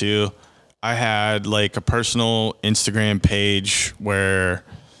struggles too. I had like a personal Instagram page where,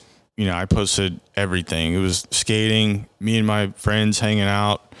 you know, I posted everything. It was skating, me and my friends hanging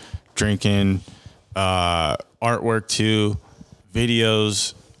out, drinking, artwork too,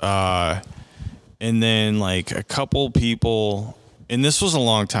 videos, and then like a couple people. And this was a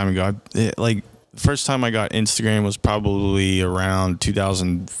long time ago. The first time I got Instagram was probably around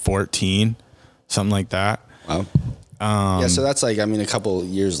 2014, something like that. Wow. Yeah, so that's like, I mean, a couple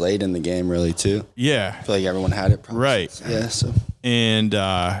years late in the game, really, too. Yeah. I feel like everyone had it. Probably. Right. Yeah, so. And,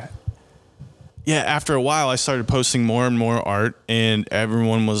 after a while, I started posting more and more art, and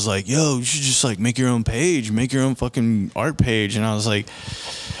everyone was like, yo, you should just, like, make your own page, make your own fucking art page. And I was like,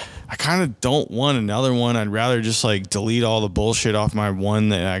 I kind of don't want another one. I'd rather just like delete all the bullshit off my one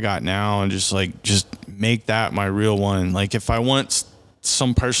that I got now and just make that my real one. Like if I want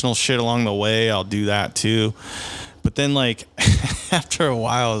some personal shit along the way, I'll do that too. But then like after a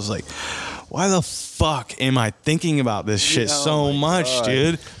while, I was like, why the fuck am I thinking about this shit so much,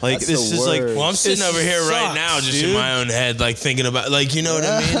 dude? Like That's this is like, well, I'm sitting over here right now, just in my own head, like thinking about, like, you know what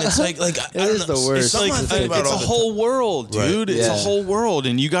I mean? It's like I don't know. The worst. It's like it's a whole world, dude. It's a whole world,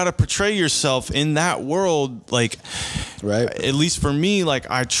 and you got to portray yourself in that world. Like, at least for me,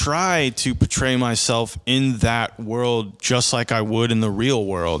 like I try to portray myself in that world just like I would in the real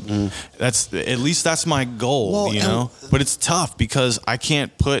world. That's my goal, you know. But it's tough because I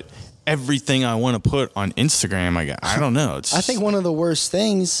can't put everything I want to put on Instagram. I don't know. I think one of the worst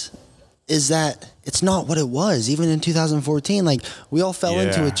things is that it's not what it was. Even in 2014, like we all fell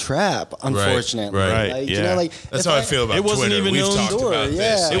into a trap, unfortunately. Like, you know, like that's how I feel about it. Wasn't Twitter. even We've known. talked about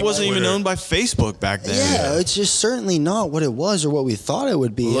this. It wasn't even known by Facebook back then. Yeah, it's just certainly not what it was or what we thought it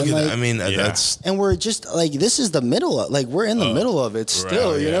would be. Look and at like, that. I mean, that's and we're just like, this is the middle of, like we're in the middle of it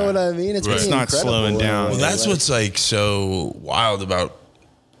still. You know what I mean? It's It's not incredible. slowing down. well, that's what's like so wild about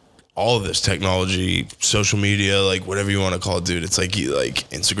all of this technology, social media, like whatever you want to call it, dude. It's like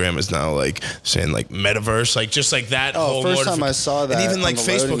Instagram is now like saying like metaverse, like just like that. Oh, first time I saw that, and even like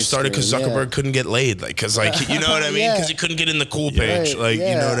Facebook started because Zuckerberg couldn't get laid, like because like you know what I mean, because he couldn't get in the cool page, like you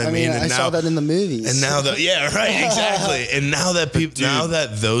know what I mean. And I saw that in the movies. And now exactly. And now that people, now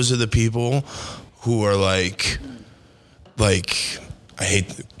that those are the people who are like. I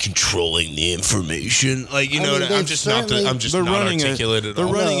hate controlling the information. Like, you know, I'm just not articulate at all.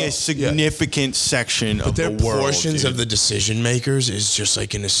 They're running a significant section of the world. Portions of the decision makers is just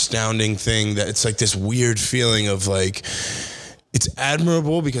like an astounding thing that it's like this weird feeling of like, it's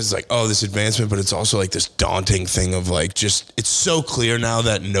admirable because it's like, oh, this advancement, but it's also like this daunting thing of like, just, it's so clear now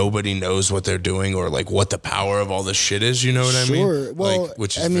that nobody knows what they're doing or like what the power of all this shit is. You know what I mean? Sure. Well, like,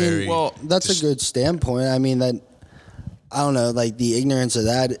 which is that's a good standpoint. I mean, that, I don't know, like the ignorance of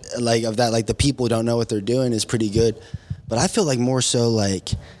that, like the people don't know what they're doing is pretty good. But I feel like more so like,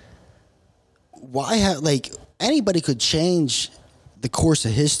 why have, like anybody could change the course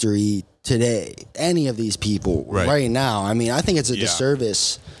of history today, any of these people right now, I mean, I think it's a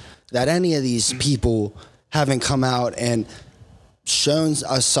disservice that any of these people haven't come out and shown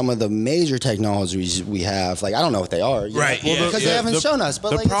us some of the major technologies we have. Like, I don't know what they are. Right. Well, because they haven't shown us. But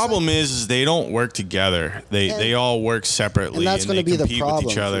the like, problem is they don't work together. They all work separately. And that's going to be the problem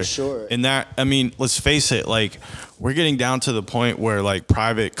with each other. for sure. And that, I mean, let's face it, like, we're getting down to the point where, like,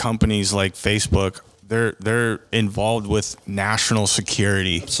 private companies like Facebook, they're involved with national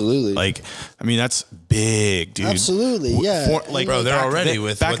security. Absolutely. Like, I mean, that's big, dude. Absolutely, yeah. Bro, they're already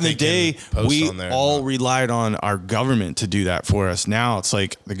with back what in the they day. can post We on there. all relied on our government to do that for us. Now it's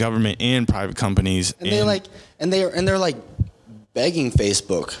like the government and private companies, and they're like begging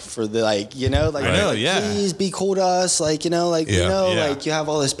Facebook for the, like, you know, like, I know, like, yeah. please be cool to us, like, you know, like, you know, Yeah. like, you have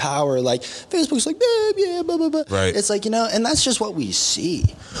all this power, like, Facebook's like, yeah, blah, blah, blah. Right. It's like, you know, and that's just what we see.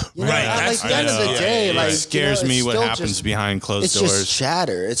 You know, Right, Like, that's- at the end of the I know. day, It like, scares you know, me it's what still happens just, behind closed it's doors. just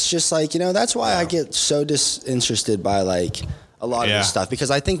chatter. It's just like, you know, that's why I get so disinterested by, like, a lot of this stuff,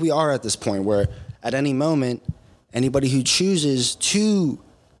 because I think we are at this point where at any moment, anybody who chooses to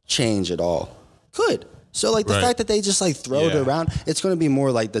change it all could. So, like, the fact that they just, like, throw it around, it's going to be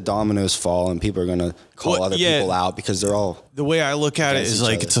more like the dominoes fall and people are going to call other people out because they're all... The way I look at it against is each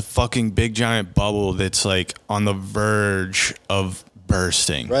like other. it's a fucking big giant bubble that's like on the verge of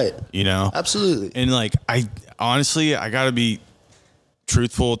bursting. Right. You know? Absolutely. And like, I honestly, I got to be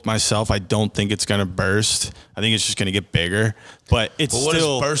truthful with myself. I don't think it's going to burst. I think it's just going to get bigger. But it's But what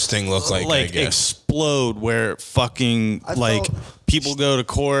still... does bursting look like, I Like, guess? explode where fucking, I like... felt- People go to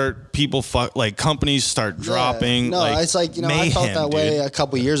court. People like companies start dropping. No, like, it's like, you know, I felt mayhem, that way dude. a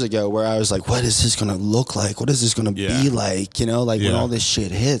couple years ago where I was like, what is this going to look like? What is this going to be like? You know, like when all this shit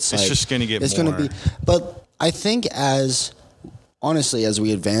hits. It's like, just gonna get It's more. going to be... But I think honestly, as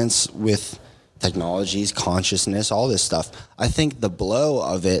we advance with technologies, consciousness, all this stuff, I think the blow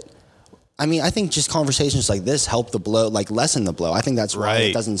of it... I mean, I think just conversations like this help the blow, like lessen the blow. I think that's why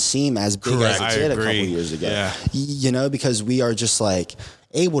it doesn't seem as big Correct. as it did I a couple agree. years ago. Yeah. You know, because we are just like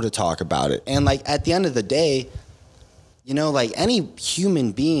able to talk about it. And like at the end of the day, you know, like any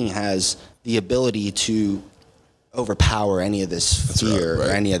human being has the ability to overpower any of this fear or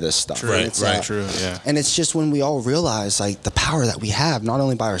any of this stuff. True. And it's, True. Yeah. And it's just when we all realize like the power that we have, not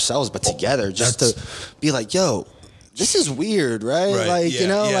only by ourselves, but together, just to be like, yo, this is weird, right? Right, Like, yeah, you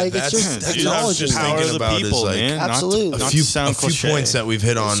know, yeah, like it's that's- just that's what I was acknowledging just that. Power thinking of the about is, people, like, man. Absolutely. Not a to few sound cliche. points that we've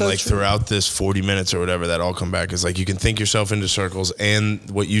hit on so like true. throughout this 40 minutes or whatever that all come back is like you can think yourself into circles, and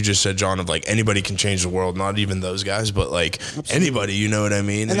what you just said, John, of like anybody can change the world, not even those guys, but like anybody, you know what I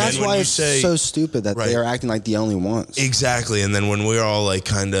mean? And that's then when why you it's say, so stupid that Right. they are acting like the only ones. exactly, and then when we're all like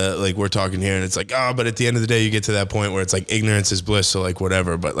kind of like we're talking here and it's like, oh, but at the end of the day you get to that point where it's like ignorance is bliss, so like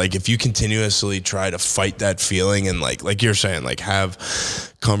whatever, but like if you continuously try to fight that feeling and like you're saying, like have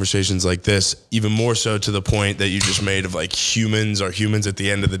conversations like this, even more so to the point that you just made of like humans are humans at the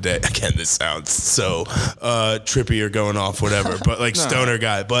end of the day. Again, this sounds so trippy or going off whatever, but like stoner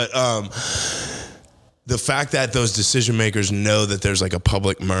guy, but the fact that those decision makers know that there's like a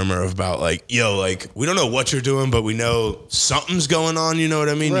public murmur about like, yo, like we don't know what you're doing, but we know something's going on, you know what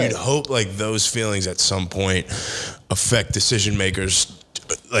I mean? Right. You'd hope like those feelings at some point affect decision makers,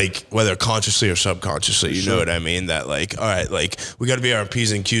 like whether consciously or subconsciously, you know what I mean? That like, all right, like we got to be our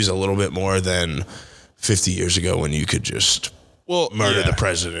P's and Q's a little bit more than 50 years ago when you could just murder the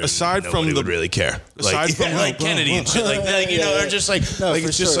president. Aside and from nobody the would really care. aside Like, from like Kennedy and shit like that, you know, or just like, like for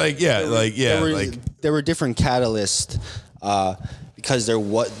it's just sure. like, There were different catalysts because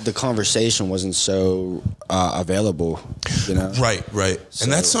the conversation wasn't so available, you know. Right. And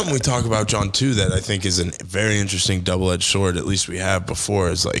that's something we talk about, John, too, that I think is a very interesting double-edged sword, at least we have before,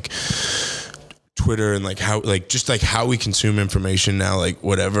 is like Twitter and like how like just like how we consume information now, like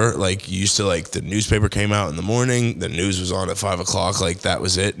whatever. Like you used to, like the newspaper came out in the morning, the news was on at 5 o'clock, like that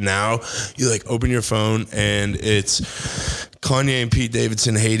was it. Now you like open your phone and it's Kanye and Pete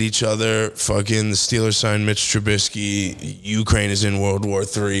Davidson hate each other, fucking the Steelers signed Mitch Trubisky, Ukraine is in World War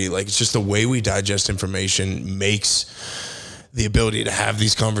III. Like it's just the way we digest information makes the ability to have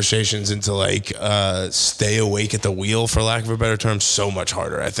these conversations and to like stay awake at the wheel, for lack of a better term, so much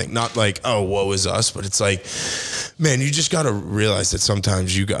harder. I think not like, oh, woe is us, but it's like, man, you just got to realize that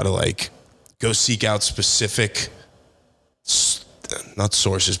sometimes you got to like go seek out specific, not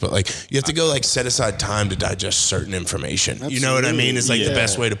sources, but like you have to go like set aside time to digest certain information. Absolutely. You know what I mean? It's like the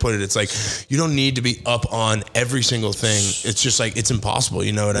best way to put it. It's like you don't need to be up on every single thing. It's just like it's impossible.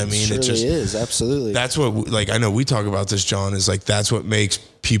 You know what I mean? It just is absolutely. That's what like I know we talk about this, John. Is like that's what makes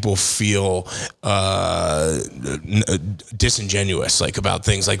people feel disingenuous, like about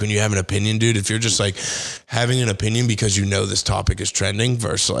things. Like when you have an opinion, dude, if you're just like having an opinion because you know this topic is trending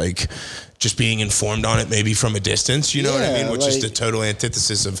versus like just being informed on it maybe from a distance, you know what I mean? Which is the total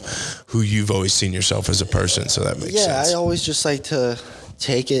antithesis of who you've always seen yourself as a person. So that makes sense. Yeah, I always just like to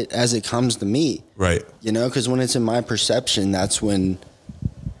take it as it comes to me. Right. You know, because when it's in my perception, that's when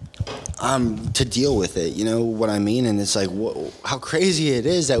I'm to deal with it. You know what I mean? And it's like, how crazy it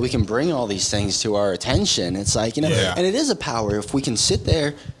is that we can bring all these things to our attention. It's like, you know, and it is a power if we can sit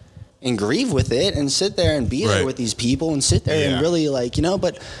there and grieve with it and sit there and be there with these people and sit there and really like, you know,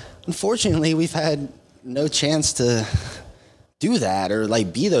 but unfortunately we've had no chance to do that or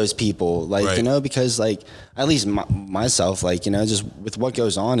like be those people, like, you know, because like at least myself, like, you know, just with what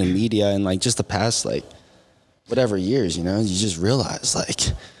goes on in media and like just the past, like whatever years, you know, you just realize like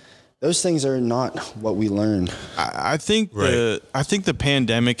those things are not what we learn. I think the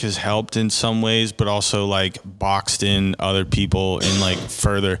pandemic has helped in some ways, but also like boxed in other people and like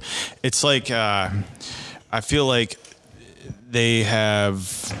further. It's like I feel like the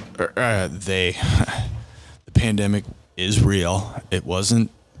pandemic is real. It wasn't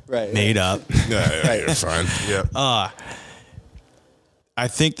made up. Yeah, you're fine. Yeah. I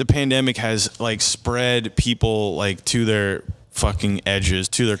think the pandemic has like spread people like to their fucking edges,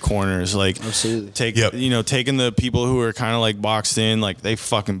 to their corners, like you know, taking the people who are kind of like boxed in, like they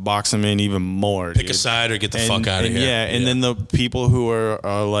fucking box them in even more. Pick a side or get the fuck out of here. Yeah, and then the people who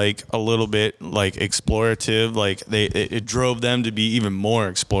are like a little bit like explorative, like it drove them to be even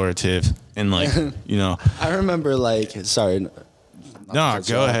more explorative and like you know. I remember like sorry. No,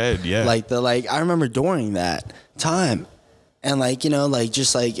 go ahead. Yeah. I remember during that time, and like, you know, like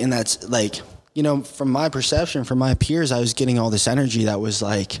just like, and that's like, you know, from my perception, from my peers, I was getting all this energy that was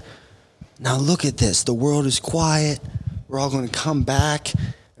like, now look at this. The world is quiet. We're all going to come back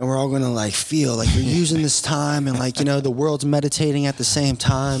and we're all going to like feel like we're using this time. And like, you know, the world's meditating at the same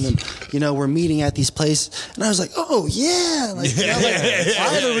time. And, you know, we're meeting at these places. And I was like, oh yeah. Like, you know, like I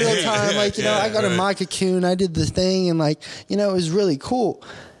had a real time. Like, you know, I got in my cocoon. I did the thing. And like, you know, it was really cool.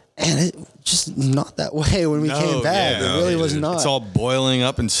 And it just not that way when we came back. It really was not. It's all boiling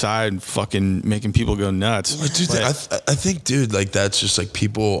up inside and fucking making people go nuts. Well, dude, I think, dude, like that's just like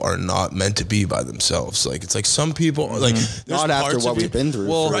people are not meant to be by themselves. Like it's like some people are like not after what we've been through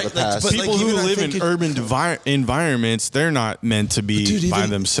for the past. But people who live in urban environments, they're not meant to be by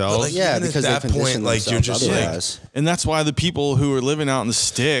themselves. Like, because at that point, like you're just otherwise. Like, and that's why the people who are living out in the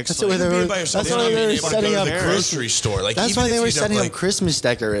sticks. That's why they were setting up grocery store. Like that's why they were setting up Christmas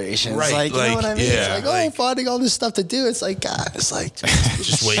decorations. Like, you know what I mean? Yeah, it's like, finding all this stuff to do. It's like, guys, like,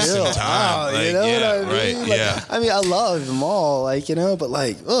 just wasting time. Like, you know what I mean? Like, I mean, I love them all, like, you know, but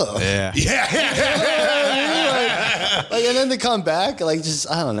like, ugh. Yeah. Like, and then to come back, like, just,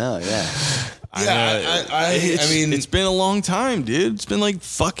 I don't know, I mean, it's been a long time, dude. It's been like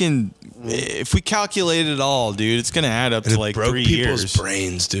fucking. If we calculate it all, dude, it's gonna add up to like 3 years. People's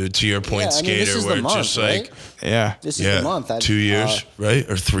brains, dude. To your point, Skater, this where is the it's month, just right? like, this is the month. 2 years, right,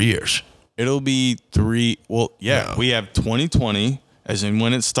 or 3 years. It'll be 3. Well, yeah, we have 2020 as in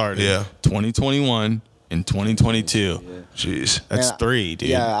when it started. Yeah, 2021 and 2022. Jeez, that's 3, dude.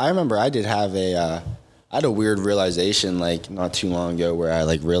 Yeah, I remember I did have I had a weird realization like not too long ago where I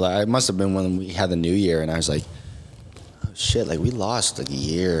like realized, it must have been when we had the new year, and I was like, shit, like we lost like a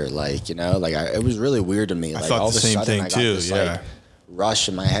year, like, you know, like it was really weird to me. Like I thought all the of a same sudden thing I got too. This, like, rush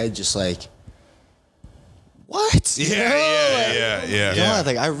in my head, just like, what? Yeah.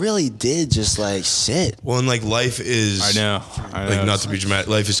 Like I really did just like sit. Well, and like life is, I know. Like not to be dramatic,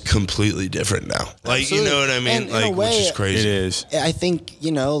 life is completely different now. Like, Absolutely. you know what I mean? And like, way, which is crazy. It is. I think,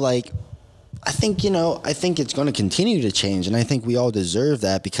 you know, like, I think it's going to continue to change, and I think we all deserve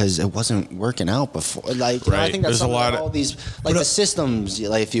that because it wasn't working out before. Like, you know, I think that's something that all these, like the systems,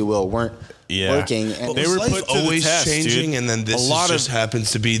 like, if you will, weren't working. And they were life always test, changing, dude. And then this just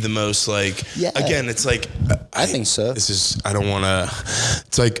happens to be the most like. Yeah. Again, it's like I think so. This is I don't want to.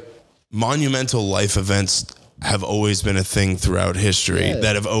 It's like monumental life events have always been a thing throughout history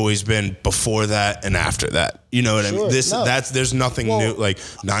that have always been before that and after that. You know what I mean? There's nothing new, like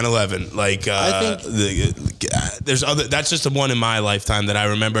 9/11, like there's other, that's just the one in my lifetime that I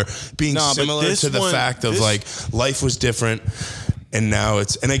remember being similar to the fact of like life was different and now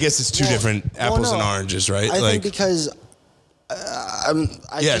it's, and I guess it's two different apples and oranges, right? I like, think because go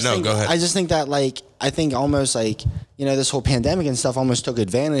ahead. I just think that like, I think almost like, you know, this whole pandemic and stuff almost took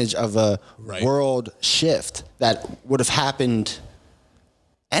advantage of a world shift that would have happened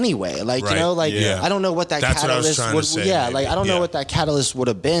anyway. Like, you know, like, I don't know what that catalyst would, I don't know what that catalyst would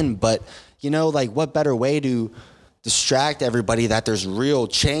have been, but, you know, like what better way to distract everybody that there's real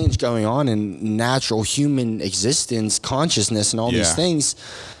change going on in natural human existence, consciousness, and all these things.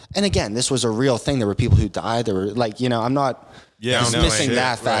 And again, this was a real thing. There were people who died. There were like, I'm not dismissing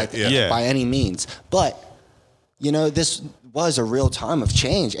that fact by any means. But, this was a real time of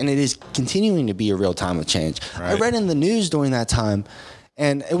change, and it is continuing to be a real time of change. Right. I read in the news during that time,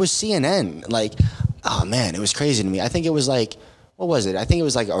 and it was CNN. Like, oh man, it was crazy to me. I think it was like, what was it? I think it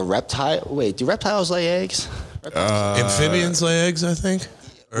was like a reptile. Wait, do reptiles lay eggs? Amphibians lay eggs, I think.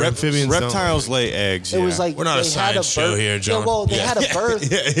 Reptiles lay eggs. It was like we're not a science show here, John. Yeah, well, they had a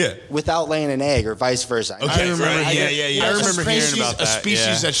birth without laying an egg, or vice versa. Okay, I remember. I remember hearing about that. A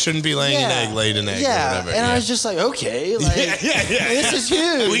species that shouldn't be laying an egg laid an egg. Yeah, or whatever. And I was just like, okay, like, this is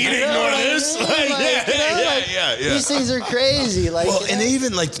huge. We can ignore this. These things are crazy. Like, well, and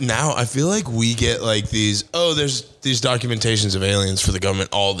even like now, I feel like we get like these. Oh, there's these documentations of aliens for the government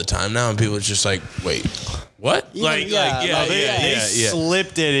all the time now, and people are just like, wait. What? They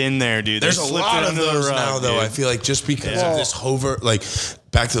slipped it in there, dude. There's a lot of those now, though. I feel like just because of this like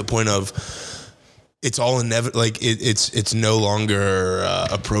back to the point of it's all inevitable. Like it's no longer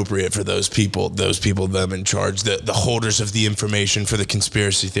appropriate for those people, them in charge, the holders of the information for the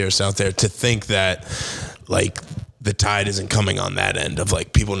conspiracy theorists out there to think that like the tide isn't coming on that end of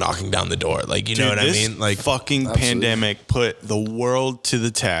like people knocking down the door. Like, you know what I mean? Like fucking pandemic put the world to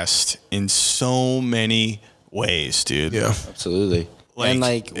the test in so many ways, dude. Yeah, absolutely. And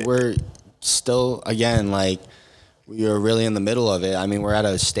we're still, again, like we are really in the middle of it. I mean, we're at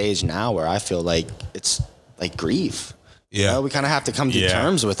a stage now where I feel like it's like grief. Yeah, we kind of have to come to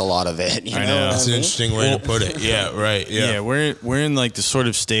terms with a lot of it. You know that's an interesting way to put it. Yeah, right. Yeah, we're in like the sort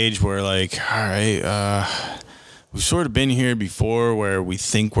of stage where like, all right, we've sort of been here before where we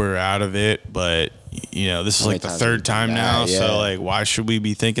think we're out of it, but this is like the third time now. Yeah. So like, why should we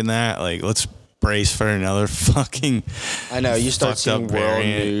be thinking that? Like, let's brace for another fucking. I know you start seeing world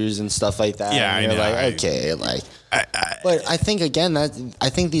news and stuff like that. Yeah, and you're like, okay, like. But I think again I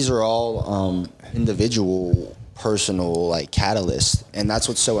think these are all individual, personal like catalysts, and that's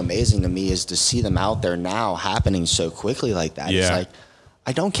what's so amazing to me is to see them out there now happening so quickly like that. Yeah. It's like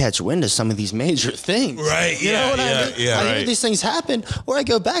I don't catch wind of some of these major things. Right. You know what I mean? Yeah. I hear these things happen, or I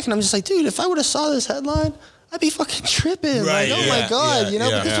go back and I'm just like, dude, if I would have saw this headline, I'd be fucking tripping. Right, like, oh my God,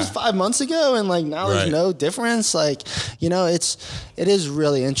 but this was 5 months ago, and like now there's no difference. Like, it is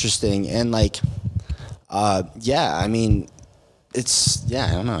really interesting, and like, I mean, it's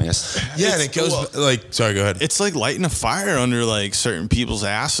I don't know. I guess. Yeah, and it goes like. Sorry, go ahead. It's like lighting a fire under like certain people's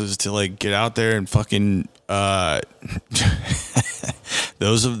asses to like get out there and fucking.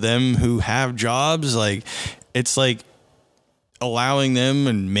 Those of them who have jobs, like it's like allowing them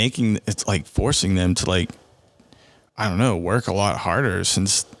and it's like forcing them to like, I don't know, work a lot harder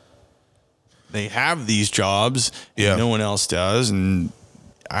since they have these jobs and no one else does. And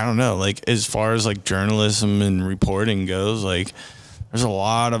I don't know, like as far as like journalism and reporting goes, like there's a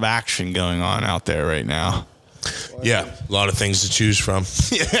lot of action going on out there right now. Yeah, a lot of things to choose from.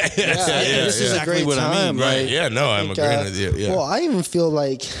 This is a great time. Right? Yeah, no, I'm agreeing with you. Yeah. Well, I even feel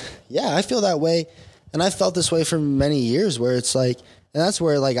like, I feel that way, and I felt this way for many years. Where it's like, and that's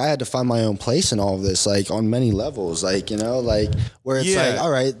where like I had to find my own place in all of this, like on many levels, like like where it's like, all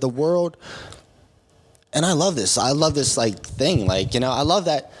right, the world, and I love this like thing, like I love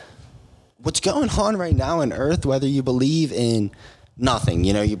that what's going on right now in Earth, whether you believe in nothing,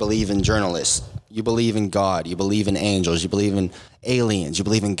 you believe in journalists. You believe in God, you believe in angels, you believe in aliens, you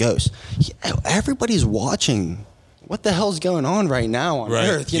believe in ghosts. Everybody's watching what the hell's going on right now on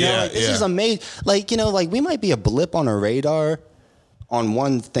Earth. This is amazing. Like, we might be a blip on a radar on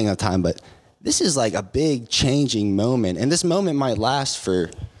one thing at a time, but this is like a big changing moment. And this moment might last for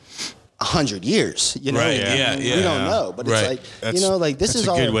 100 years. We don't know. But it's like, this is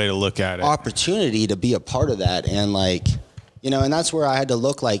a our good way to look at it. Opportunity to be a part of that. And like, and that's where I had to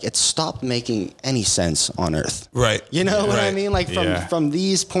look like it stopped making any sense on Earth. Right. You know what I mean? Like from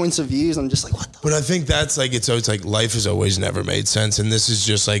these points of views, I'm just like, what the But I think that's like, it's like life has always never made sense. And this is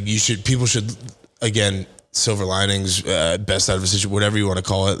just like, people should, again, silver linings, best out of a situation, whatever you want to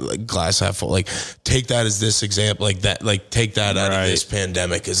call it, like glass half full, like take that as this example, like that, like take that out of this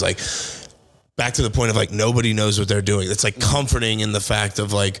pandemic is like, back to the point of like, nobody knows what they're doing. It's like comforting in the fact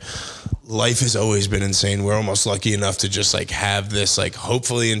of like, life has always been insane. We're almost lucky enough to just like have this, like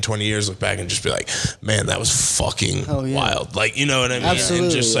hopefully in 20 years look back and just be like, man, that was fucking wild. Like, you know what I mean? Absolutely.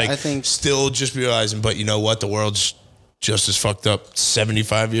 And just like still just realizing, but you know what? The world's just as fucked up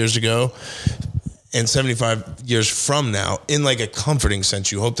 75 years ago. and 75 years from now, in like a comforting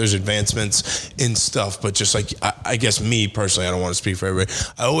sense, you hope there's advancements in stuff, but just like, I guess me personally, I don't want to speak for everybody,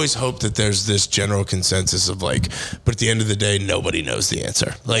 I always hope that there's this general consensus of like, but at the end of the day, nobody knows the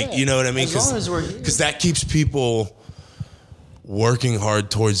answer. Like, you know what I mean? Because that keeps people working hard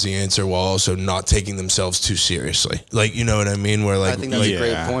towards the answer while also not taking themselves too seriously. Like, you know what I mean? Where like, I think that's a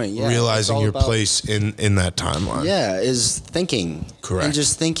great point. Yeah, realizing your place in that timeline. Yeah, is thinking. Correct. And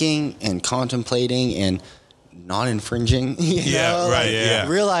just thinking and contemplating and not infringing. You know? Right. Yeah.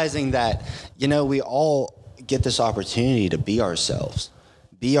 Realizing that, we all get this opportunity to be ourselves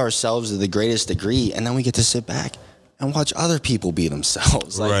to the greatest degree, and then we get to sit back and watch other people be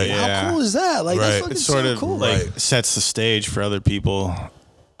themselves. Like, Right. how cool is that? Like, that's fucking It sort so of cool. like sets the stage for other people.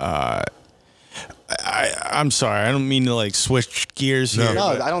 I'm sorry, I don't mean to like switch gears here.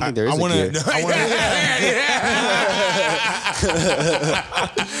 No, but I don't think there is a gear.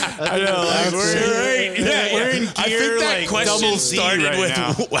 I know, like, we're in gear. I think that like question double Z started right with,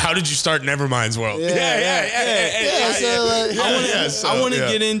 now. how did you start Nevermind's World? I want to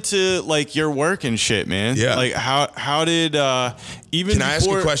get into like your work and shit, man. Yeah. Like how did even Can I ask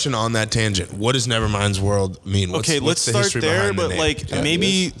before, a question on that tangent? What does Nevermind's World mean? Okay, let's the start history there, behind the but name? like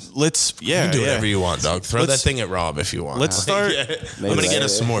maybe let's You can do whatever you want, dog. Throw that Let's- thing at Rob if you want. Let's start. I'm gonna get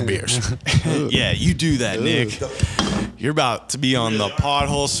us some more beers. Yeah, you do that, Nick. You're about to be on the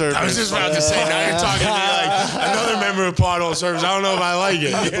pothole surface. I was just about to say. Now you're talking to me like another member of Pothole Service. I don't know if I like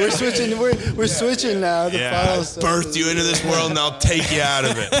it. We're switching. We're switching now. The Yeah. files. Birthed you into this world, and I'll take you out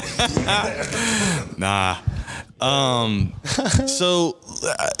of it. Nah. So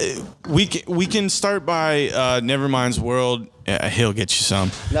we can start by Nevermind's World. He'll get you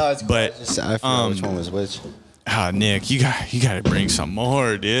some. No, it's cool. But I forgot which one was which. Nick, you got to bring some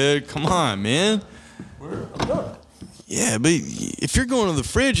more, dude. Come on, man. Yeah, but if you're going to the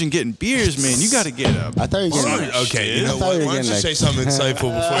fridge and getting beers, man, you got to get up. I thought you were getting. Okay, you know I thought what? you were Why don't getting you like- say something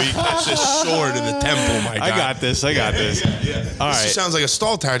insightful before you catch this sword in the temple, my guy? I got this. All This right. just sounds like a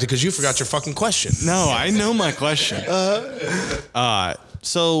stall tactic because you forgot your fucking question. No, I know my question.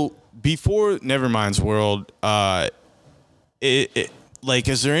 So before Nevermind's World, like,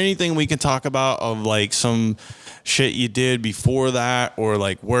 is there anything we can talk about of like some shit you did before that, or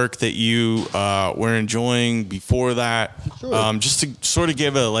like work that you were enjoying before that? Sure. Just to sort of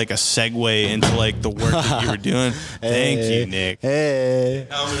give a segue into like the work that you were doing. Thank you, Nick. Hey,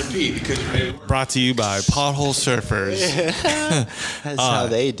 Now I'm gonna pee because you're ready to work. Brought to you by Pothole Surfers. that's how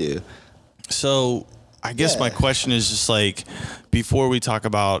they do. So I guess my question is just like, before we talk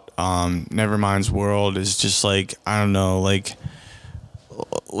about Nevermind's World, is just like, I don't know, like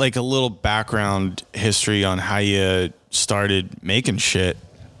a little background history on how you started making shit.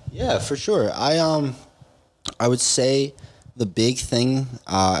 Yeah, for sure. I would say the big thing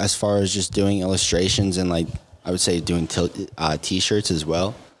as far as just doing illustrations and like I would say doing t-shirts as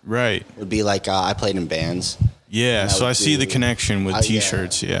well Right. would be like I played in bands. Yeah. And So I would see the do- connection with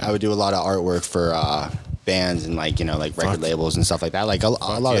T-shirts. Yeah. I would do a lot of artwork for bands and like record labels and stuff like that. Like a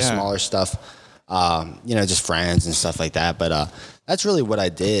lot of yeah. smaller stuff. Just friends and stuff like that. But that's really what I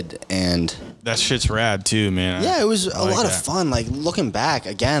did. And That shit's rad too, man. yeah, it was a like lot of that. fun. Like looking back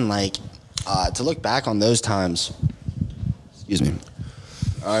again, like to look back on those times. Excuse me.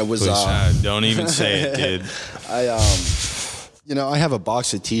 I was Don't even say it, dude. I have a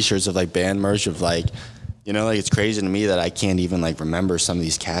box of T-shirts of like band merch of like. It's crazy to me that I can't even like remember some of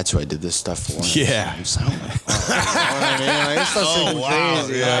these cats who I did this stuff for. Yeah. I'm so, you know what I mean? Like, it's stuff's freaking wow.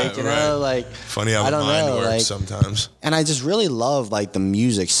 crazy. Yeah, like, right. like Funny how I the don't mind know, works like, sometimes. and I just really love like the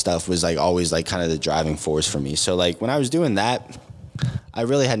music stuff was like always like kind of the driving force for me. So like when I was doing that, I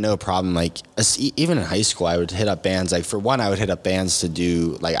really had no problem. Like even in high school, I would hit up bands. Like for one, I would hit up bands to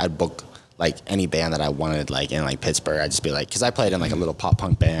do like I'd book like any band that I wanted like in like Pittsburgh. I'd just be like, because I played in like a little pop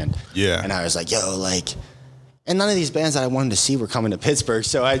punk band. Yeah. And I was like, yo, like. And none of these bands that I wanted to see were coming to Pittsburgh,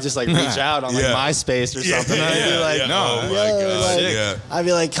 so I just like reach out on like Yeah. MySpace or something. And I'd be like, Oh my God. like, Yeah. I'd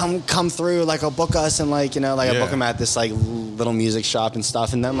be like, come through, like I'll book us, and like I book them at this like little music shop and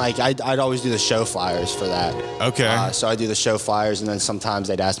stuff, and then like I'd always do the show flyers for that. Okay. So I do the show flyers, and then sometimes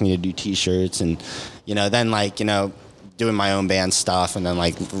they'd ask me to do T-shirts, and then like doing my own band stuff, and then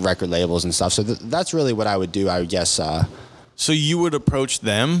like record labels and stuff. So that's really what I would do. I would guess. So you would approach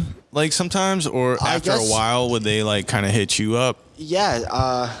them like sometimes, or I after a guess- while would they like kind of hit you up? Yeah,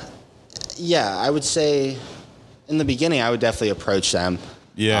 I would say in the beginning I would definitely approach them.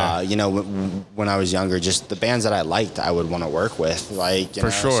 Yeah. When I was younger, just the bands that I liked, I would want to work with. Like,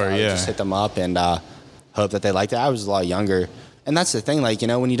 For sure, so I would yeah. just hit them up and hope that they liked it. I was a lot younger And that's the thing, like, you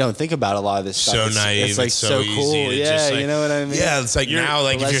know, when you don't think about a lot of this So stuff, naive, it's like it's so cool. easy to Yeah, just, like- you know what I mean? Yeah, it's like now,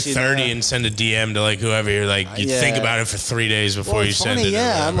 like if unless you're you 30 know. and send a DM to like whoever, you're like, you Yeah. think about it for 3 days before Well, you it's send funny, it. or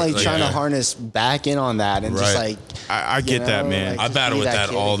yeah. I'm whatever. like trying to yeah. harness back in on that and just Right. like I get that, man. I just battle be with that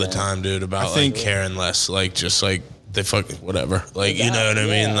kid all the again. time, dude, about I think- like caring less, like just like they fucking whatever. Like, you know what I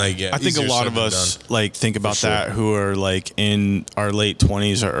mean? Yeah. Like, yeah. I think a easier lot said of than us done. like think about that who are like in our late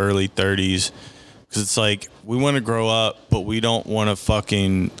 20s or early 30s, because it's like we want to grow up, but we don't want to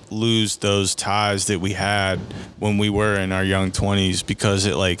fucking lose those ties that we had when we were in our young 20s, because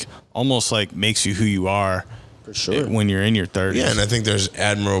it like almost like makes you who you are For sure. when you're in your 30s. Yeah, and I think there's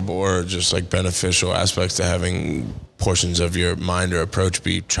admirable or just like beneficial aspects to having portions of your mind or approach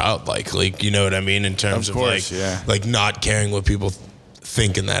be childlike. Like, you know what I mean? In terms Of of, course, like, yeah. like not caring what people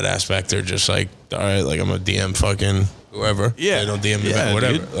think in that aspect. They're just like, all right, like I'm a DM fucking whoever. Yeah. They don't DM me Yeah, back,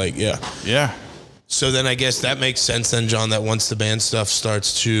 whatever. dude. Like, yeah. Yeah. So then I guess that makes sense then, John, that once the band stuff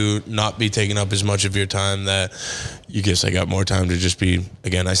starts to not be taking up as much of your time, that you guess I got more time to just be,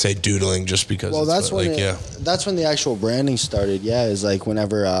 again, I say doodling just because. Well, it's that's what, when like, that's when the actual branding started. Yeah, is like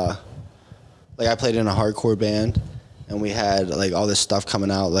whenever like I played in a hardcore band, and we had like all this stuff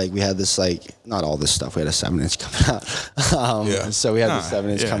coming out. Like we had this like not all this stuff. We had a 7-inch coming out. Yeah. So we had the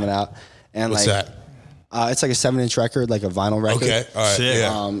 7-inch yeah. coming out, and What's like that? it's like a 7-inch record, like a vinyl record. Okay, all right, Sick.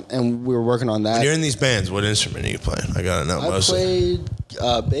 yeah. And we were working on that. When you're in these bands, what instrument are you playing? I gotta know I mostly.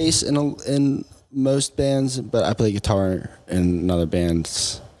 played bass in most bands, but I play guitar in other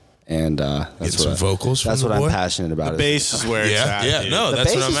bands, and Get that's some what vocals. that's from what the boy? I'm passionate about. The is bass is where it's Yeah, at. yeah, dude. no, The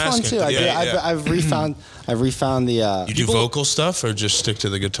that's bass what I'm is fun asking. too. Yeah, yeah. I've refound the. You do vocal stuff or just stick to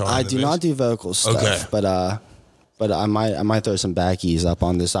the guitar? I and the do bass? not do vocal stuff, Okay. but I might throw some backies up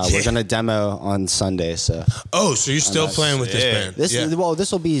on this. We're gonna demo on Sunday, so Oh, so you're still playing with this sick. band? this yeah.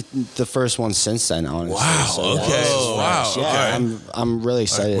 this will be the first one since then. Honestly, Wow, So okay. that's- Wow, Yeah, okay. I'm really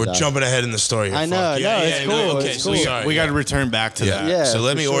excited. We're jumping ahead in the story here. I know, Fuck. no, it's cool, Okay, it's so cool. sorry. We got to yeah. return back to that. Yeah, So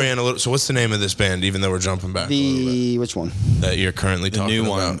let for me sure. orient a little. So what's the name of this band? Even though we're jumping back a little The which one? bit, that you're currently talking new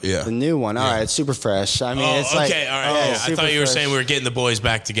about. one. Yeah. The new one. All right, it's super fresh. I mean, Oh, it's okay, like all right. yeah, Yeah. I super thought you were fresh. saying we were getting the boys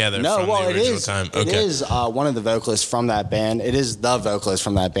back together. No, from well, the it original is. time. It Okay. is one of the vocalists from that band. It is the vocalist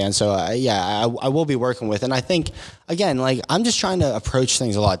from that band. So I will be working with. And I think again, like I'm just trying to approach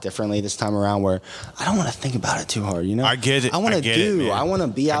things a lot differently this time around, where I don't want to think about it too hard. You know, I get it. I want I to get it, do. man. I want to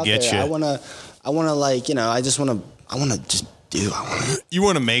be I out get there. you. I want to like I just want to just do. I want to. You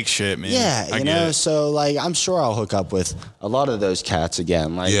want to make shit, man. Yeah, I you get know, it. so like I'm sure I'll hook up with a lot of those cats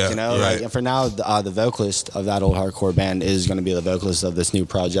again. Like Yeah, you know, right. like and for now, the vocalist of that old hardcore band is going to be the vocalist of this new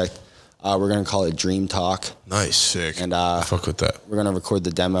project. We're going to call it Dream Talk, Nice, sick. and I fuck with that. we're going to record the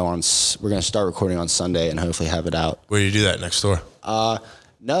demo we're going to start recording on Sunday and hopefully have it out. Where do you do that? Next door.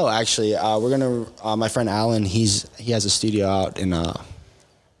 No, actually, we're going to. My friend Alan, he has a studio out in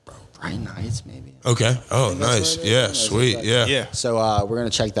Brighton Heights, maybe. Okay. Oh, that's nice. where it is. Yeah, That's sweet. right. Yeah. Yeah. So we're gonna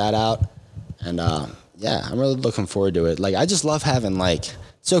check that out, and yeah, I'm really looking forward to it. Like, I just love having it's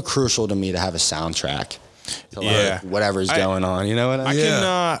so crucial to me to have a soundtrack to Yeah. whatever's going on. You know what I I mean? can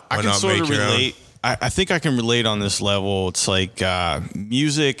Why I can not sort make of your own? relate. I think I can relate on this level. It's like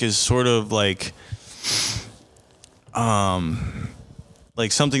music is sort of like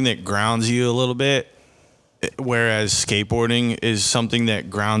something that grounds you a little bit, whereas skateboarding is something that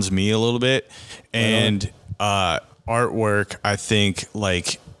grounds me a little bit, and artwork I think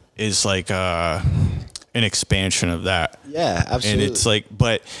is an expansion of that. Yeah, absolutely. And it's like,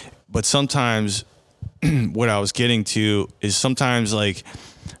 but sometimes what I was getting to is sometimes like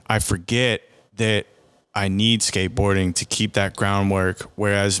I forget that I need skateboarding to keep that groundwork.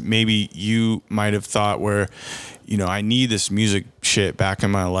 Whereas maybe you might have thought where, I need this music shit back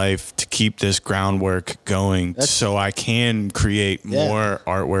in my life to keep this groundwork going so I can create more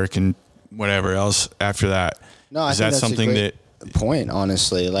artwork and whatever else after that. No, I is think that that's something a great point,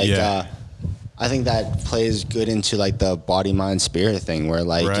 honestly. Like, Yeah. I think that plays good into the body, mind, spirit thing where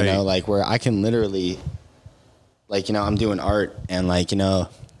Right. where I can literally, I'm doing art and I don't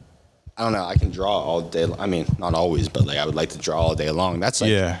know, I can draw all day. I mean, not always, but I would like to draw all day long. That's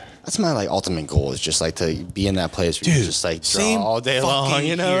that's my ultimate goal is just to be in that place where you just draw all day long.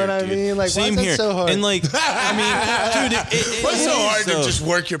 You know what I mean? Like, Same why is here. that so hard? And I mean, dude, What's so hard to just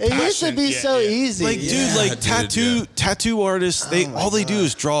work your it passion? used to be Yeah, so yeah. easy. Like, dude, tattoo artists, all they do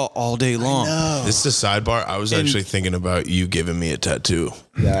is draw all day long. This is a sidebar. I was actually thinking about you giving me a tattoo.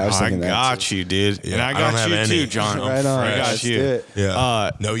 Yeah, I was I thinking that got you, dude. Yeah, and I I don't got have you any. too, John. too. Right on. I got Let's you. do it. Yeah.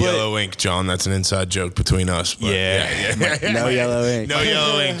 No but- yellow ink, John. That's an inside joke between us. But Yeah. No yellow ink. No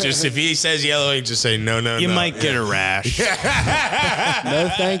yellow ink. Just if he says yellow ink, just say no. You might get a rash. No,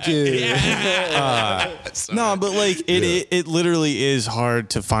 thank you. No, but like it literally is hard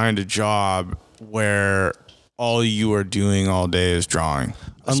to find a job where all you are doing all day is drawing,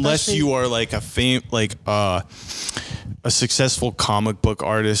 unless you are like a successful comic book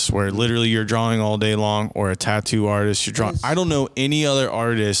artist where literally you're drawing all day long, or a tattoo artist you're drawing. I don't know any other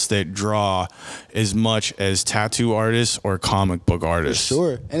artists that draw as much as tattoo artists or comic book artists.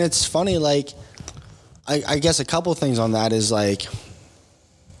 Sure. And it's funny, like, I guess a couple things on that is like,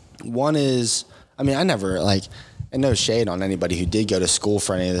 one is, I mean, I never like, and no shade on anybody who did go to school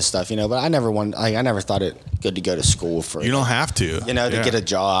for any of this stuff, but I never thought it good to go to school for. You don't have to, to get a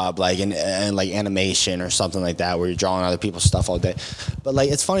job like in like animation or something like that, where you're drawing other people's stuff all day. But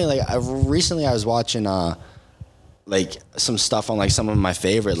like, it's funny, like recently I was watching like some stuff on like some of my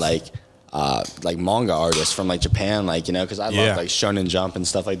favorite like manga artists from like Japan, like, because I love like Shonen Jump and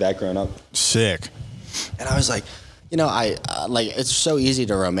stuff like that growing up. Sick. And I was like, I like, it's so easy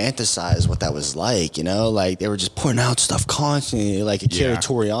to romanticize what that was like, like they were just putting out stuff constantly, like Akira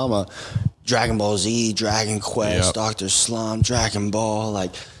Toriyama, Dragon Ball Z, Dragon Quest, Dr. Slump, Dragon Ball,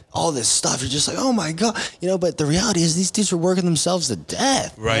 like all this stuff. You're just like, oh my God, but the reality is these dudes were working themselves to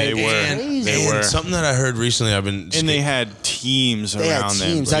death. Right. They were. Something that I heard recently, and they had teams around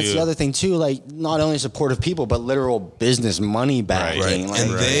them. That's the other thing too. Like, not only supportive people, but literal business money backing. Right.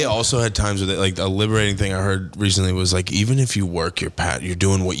 And they also had times with it. Like, a liberating thing I heard recently was like, even if you work you're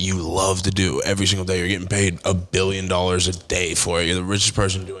doing what you love to do every single day. You're getting paid $1 billion a day for it. You're the richest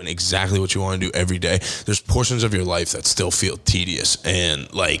person doing exactly what you want to do every day. There's portions of your life that still feel tedious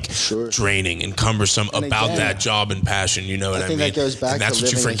and like draining and cumbersome about that job and passion. You know what I mean? That goes back and that's to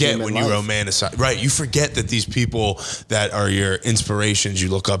what you forget when you romanticize. Right. You forget that these people that are your inspirations you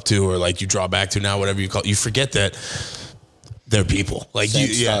look up to, or like you draw back to now, whatever you call it, you forget that they're people. Like, Same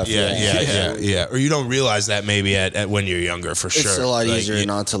you, stuff, yeah. Or you don't realize that maybe at when you're younger, for sure. It's a lot easier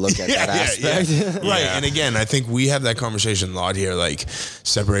not to look at that aspect. Right. And again, I think we have that conversation a lot here, like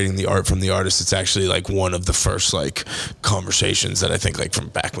separating the art from the artist. It's actually like one of the first like conversations that I think like from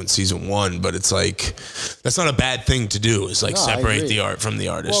back when season 1, but it's like, that's not a bad thing to do, is like separate the art from the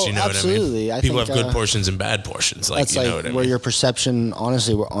artist. Well, you know absolutely. what I mean? People have good portions and bad portions. Like, that's you know like what I mean? where your perception,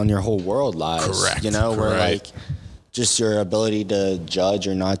 honestly, on your whole world lies. Correct. Where like, just your ability to judge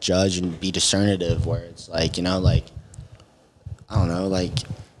or not judge and be discernative, where it's like, like, I don't know, like,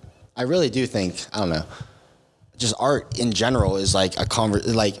 I really do think, I don't know, just art in general is like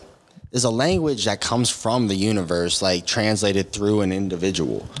is a language that comes from the universe, like translated through an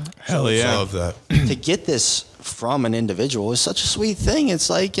individual. Hell yeah. I love that. To get this from an individual is such a sweet thing. It's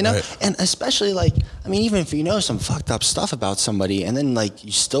like, and especially like, I mean, even if you know some fucked up stuff about somebody and then like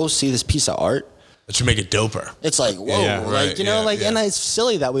you still see this piece of art, That should make it doper. it's like, whoa, and it's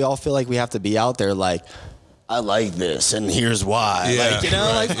silly that we all feel like we have to be out there like, I like this, and here's why.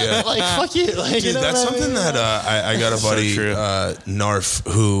 Yeah, like fuck you. Like, Dude, that's something that I got a buddy, Narf,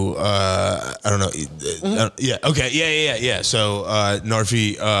 who I don't know. Yeah. So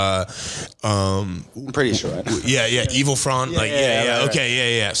Narfy, I'm pretty sure. Right? Yeah. Evil Front.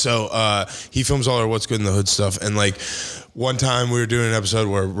 Okay. So he films all our What's Good in the Hood stuff, and like, one time we were doing an episode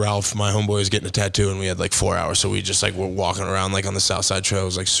where Ralph, my homeboy, was getting a tattoo, and we had like 4 hours. So we just like were walking around like on the South Side Trail. It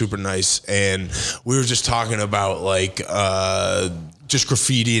was like super nice. And we were just talking about like just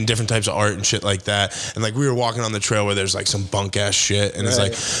graffiti and different types of art and shit like that. And like we were walking on the trail where there's like some bunk ass shit. And it's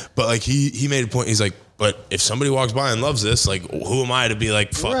like, but like he made a point. He's like, but if somebody walks by and loves this, like, who am I to be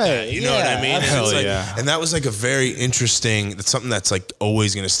like, fuck that? You know what I mean? And, it's like, and that was like a very interesting, that's something that's like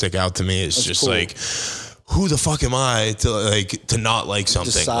always going to stick out to me. Is that's just cool. Like, who the fuck am I to not like something?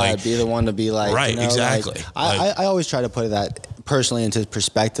 Decide, like, be the one to be like, right, exactly. Like, I always try to put that personally into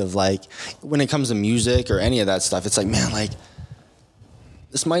perspective. Like, when it comes to music or any of that stuff, it's like, man, like,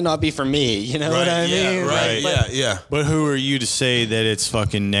 this might not be for me. You know what I mean? Right. Like, But who are you to say that it's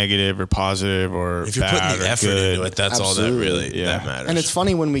fucking negative or positive or if you're bad putting the or effort good? into it, that's Absolutely. all that really that matters. And it's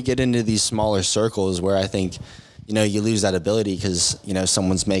funny when we get into these smaller circles where I think, you lose that ability because,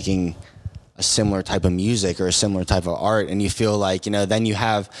 someone's making a similar type of music or a similar type of art, and you feel like, then you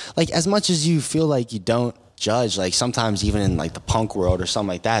have, like, as much as you feel like you don't judge, like sometimes even in like the punk world or something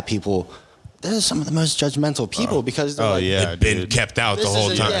like that, they're some of the most judgmental people because they're they've been kept out the whole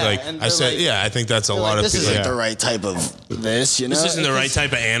time. I said, I think that's a lot of this people. This isn't the right type of this, This isn't the right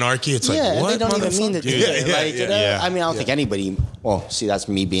type of anarchy. It's like, what? They don't even mean to do it. I mean, I don't think anybody, well, see, that's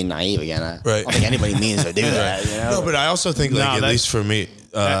me being naive again. I don't think anybody means to do that. No, but I also think, like, at least for me,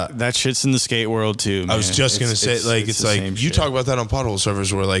 that shit's in the skate world too, man. I was just going to say, like, it's like, you talk about that on pothole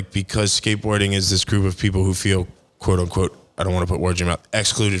servers where, like, because skateboarding is this group of people who feel, quote unquote, I don't want to put words in your mouth,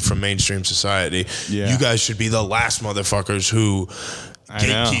 excluded from mainstream society. Yeah. You guys should be the last motherfuckers who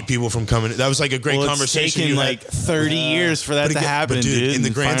keep people from coming. That was like a great conversation. It's taken like 30 years for that to happen, but dude. In the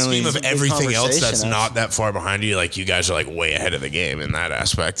grand scheme of everything else that's conversation, not that far behind you, like you guys are like way ahead of the game in that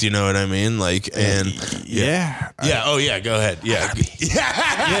aspect. You know what I mean? Like, and yeah. Oh yeah. Go ahead. Yeah.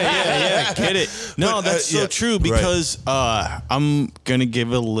 Yeah. Get it? No, that's so true because I'm gonna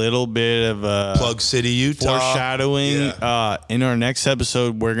give a little bit of a Plug City, Utah foreshadowing. Yeah. In our next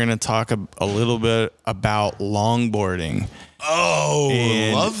episode, we're gonna talk a little bit about longboarding. Oh,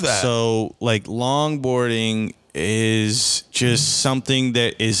 And love that. So, like, longboarding is just something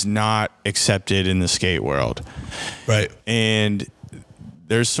that is not accepted in the skate world. Right. And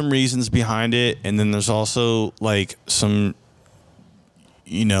there's some reasons behind it. And then there's also, like, some,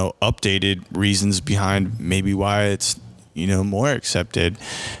 updated reasons behind maybe why it's, more accepted.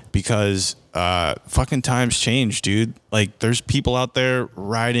 Because fucking times change, dude. Like, there's people out there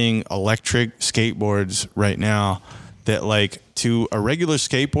riding electric skateboards right now that, like, to a regular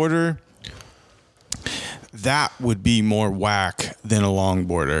skateboarder, that would be more whack than a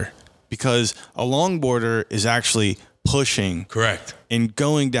longboarder, because a longboarder is actually pushing, Correct, and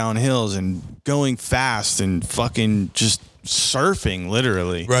going down hills and going fast and fucking just surfing,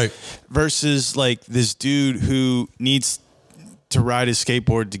 literally, right, versus like this dude who needs to ride his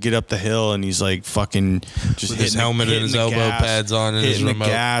skateboard to get up the hill, and he's like fucking just with his helmet and his elbow pads on and his hitting remote.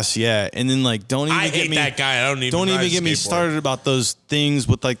 The gas, yeah. And then like don't even I get hate me that guy. I don't even get me started about those things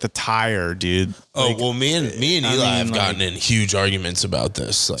with like the tire, dude. Oh Like, well, me and Eli have gotten in huge arguments about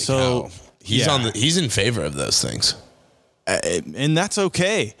this. Like, So, how he's in favor of those things. and that's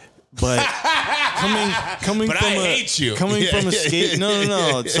okay. But coming But from I a hate you. coming Yeah, from a yeah, skate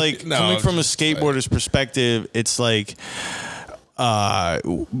no it's like No, coming I'm from a just- skateboarder's perspective, it's like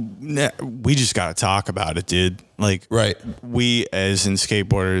we just got to talk about it, dude. Like, Right. we as in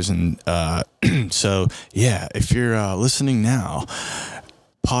skateboarders, and so yeah, if you're listening now,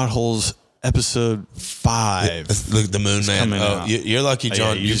 Potholes episode 5. Look, the Moon Man. coming Oh, out. you're lucky, Oh, John.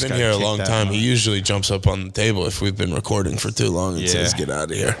 yeah, you You've just been gotta here a kick long that time. one. He usually jumps up on the table if we've been recording for too long and says, "Get out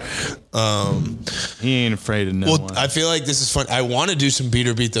of here." He ain't afraid of no Well, one. I feel like this is fun. I want to do some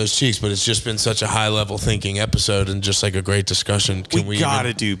beat those cheeks, but it's just been such a high level thinking episode and just like a great discussion. Can we gotta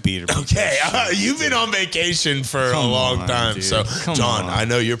even- do beater. Okay, you've been on vacation for a Come long on, time. dude. So, Come John, on. I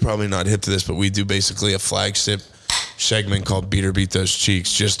know you're probably not hip to this, but we do basically a flagship segment called Beat Those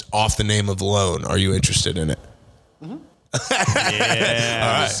Cheeks, just off the name of alone. Are you interested in it?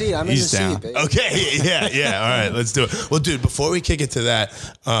 Yeah. I'm in He's the down. seat, baby. Okay, yeah. All right, let's do it. Well, dude, before we kick it to that,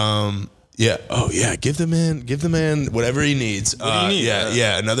 give the man whatever he needs. do you need?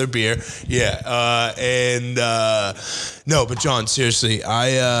 Yeah, another beer. Yeah, no, but John, seriously,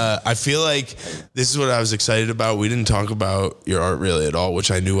 I feel like this is what I was excited about. We didn't talk about your art really at all, which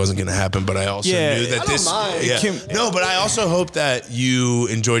I knew wasn't going to happen, but I also Yeah, knew that I don't mind. Yeah. No, but I also hope that you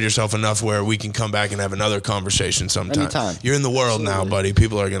enjoyed yourself enough where we can come back and have another conversation sometime. Anytime. You're in the world now, buddy.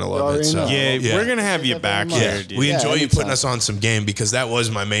 People are going to love it. already So know. Yeah, we're gonna have you back Yeah. here, dude. we Yeah, enjoy you anytime. putting us on some game because that was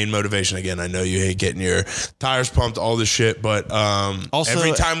my main motivation. Again, I know you hate getting your tires pumped, all this shit, but Also-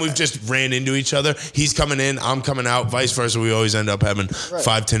 every time we've just ran into each other, he's coming in, I'm coming out, vice versa. We always end up having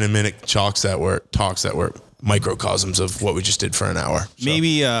 5-10 minute talks that were microcosms of what we just did for an hour. So.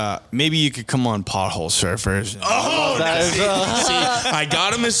 Maybe you could come on Pothole Surfers. Oh, see, I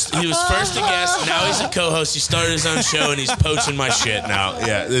got him as he was first a guest. Now he's a co-host. He started his own show and he's poaching my shit now.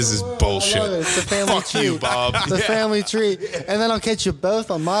 Yeah, this is bullshit. It's a family Fuck treat. you, Bob. It's a family treat. And then I'll catch you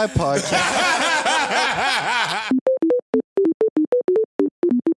both on my podcast.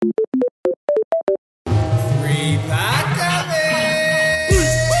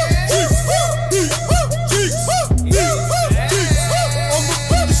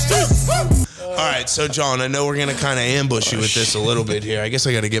 All right, so John, I know we're gonna kind of ambush you with this a little bit here. I guess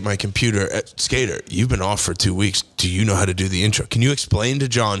I got to get my computer. Skater, you've been off for 2 weeks. Do you know how to do the intro? Can you explain to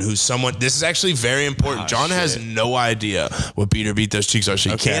John, who's someone? This is actually very important. John has no idea what Beat Those Cheeks are,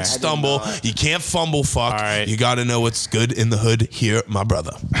 so you can't stumble, you can't fumble. Fuck. All right. You got to know what's good in the hood here, my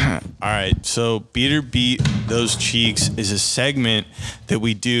brother. All right, so Beat Those Cheeks is a segment that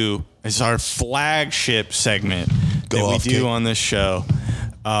we do. It's our flagship segment that we off, do kid. on this show,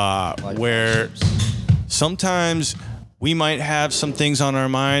 where sometimes we might have some things on our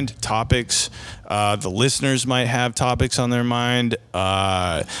mind, topics. The listeners might have topics on their mind.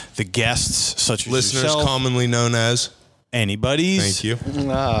 The guests, such as Listeners, yourself, commonly known as. anybody's. Thank you.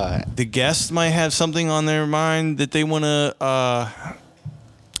 The guests might have something on their mind that they want to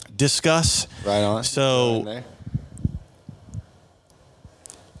discuss. Right on. So- Right in there.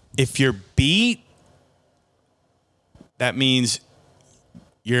 If you're beat, that means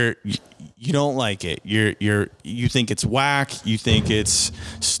you don't like it. You think it's whack. You think it's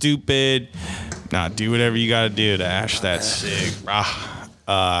stupid. Nah, do whatever you got to do to ash that cig.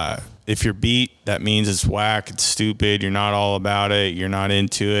 If you're beat, that means it's whack. It's stupid. You're not all about it. You're not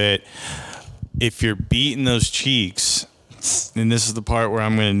into it. If you're beating those cheeks, and this is the part where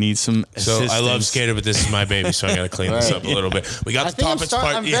I'm going to need some assistance. So I love Skater, but this is my baby, so I got to clean this up a little bit. We got the topics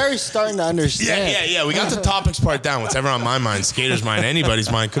part. I'm very starting to understand. Yeah. We got the topics part down. What's ever on my mind, Skater's mind,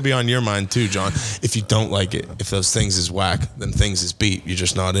 anybody's mind, could be on your mind too, John. If you don't like it, if those things is whack, then things is beat. You're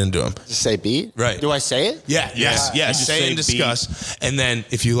just not into them. Just say beat? Right. Do I say it? Yeah. Yes. Say and discuss. And then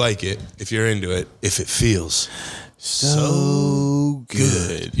if you like it, if you're into it, if it feels so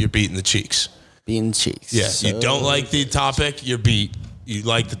good, you're beating the cheeks. Beating cheeks. Yeah, you don't like the topic, you're beat. You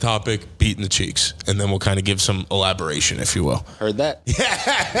like the topic, beat in the cheeks. And then we'll kind of give some elaboration, if you will. Heard that?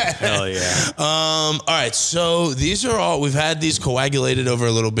 Hell yeah. All right, so these are all, we've had these coagulated over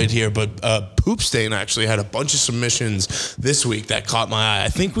a little bit here, but Poop Stain actually had a bunch of submissions this week that caught my eye. I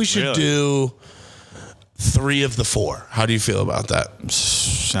think we should do 3 of the 4. How do you feel about that?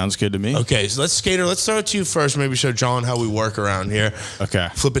 Sounds good to me. Okay, so let's start with you first. Maybe show John how we work around here. Okay.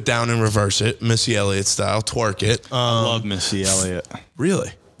 Flip it down and reverse it, Missy Elliott style, twerk it. I love Missy Elliott.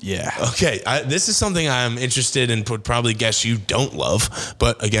 Really? Yeah. Okay, this is something I'm interested in, would probably guess you don't love.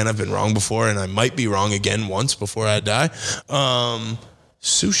 But again, I've been wrong before, and I might be wrong again once before I die.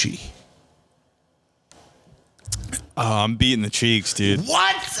 Sushi. Oh, I'm beating the cheeks, dude.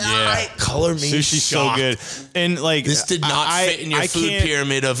 What? Yeah. Color me Sushi's shocked. so good. And like This did not fit in your food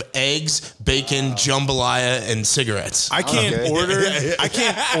pyramid of eggs, bacon, jambalaya, and cigarettes. I can't order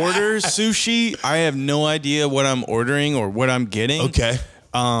sushi. I have no idea what I'm ordering or what I'm getting. Okay.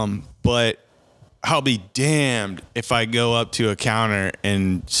 But I'll be damned if I go up to a counter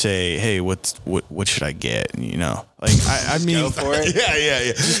and say, "Hey, what should I get?" You know, like I mean, Go for it.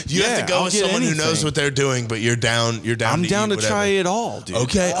 Yeah. You have to go I'll with get someone who anything. knows what they're doing, but you're down. I'm down to eat try whatever. it all, dude.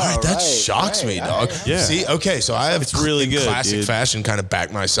 Okay, all right, that right, shocks me, dog. right. Yeah. See, okay, so I have It's really in good, classic dude. fashion kind of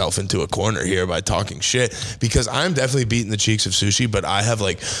backed myself into a corner here by talking shit because I'm definitely beating the cheeks of sushi, but I have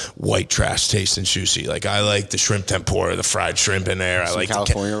like white trash taste in sushi. Like I like the shrimp tempura, the fried shrimp in there. I like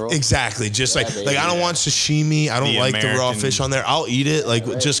California roll? Exactly, just like baby, I don't want sashimi. I don't The like the raw American- fish on there. I'll eat it like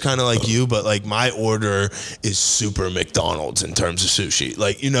just kind of like you, but like my order is super McDonald's in terms of sushi.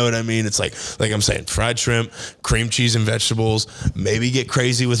 Like, you know what I mean? It's like I'm saying, fried shrimp, cream cheese and vegetables, maybe get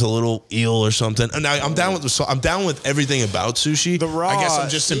crazy with a little eel or something. And I'm down with everything about sushi. The raw- I guess I'm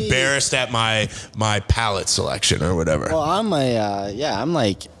just embarrassed at my palate selection or whatever. Well, I'm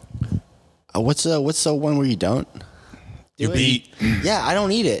like, what's the one where you don't? You beat. Yeah, I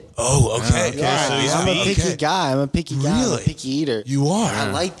don't eat it. Oh, okay. Yeah, So he's I'm a beat. picky guy. I'm a picky guy. I'm a Really? picky eater. You are.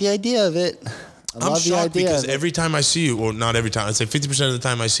 I like the idea of it. I I'm love the shocked idea because of it. every time I see you, well, not every time, I'd say 50% of the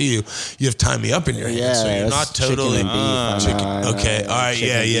time I see you, you have tied me up in your hand. Yeah, So you're that's not totally. chicken and beef. I know, Okay, all right,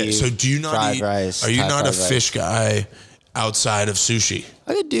 chicken, yeah. beef, So do you not fried eat? rice, Are you Thai not a fried rice. fish guy outside of sushi?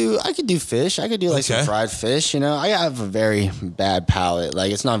 I could do fish. I could do like Okay. some fried fish. You know, I have a very bad palate.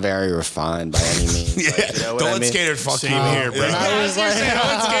 Like it's not very refined by any means. Yeah, Like, you know what don't I let mean? Skater fuck Same you here, bro. When I was like, don't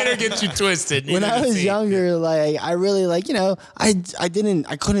let Skater get you twisted. when I was younger, like I really like, you know, I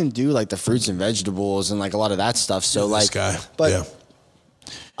couldn't do like the fruits and vegetables and like a lot of that stuff. So This like, guy, but yeah.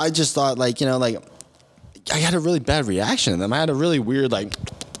 I just thought like, you know, like I had a really bad reaction to them. I had a really weird like,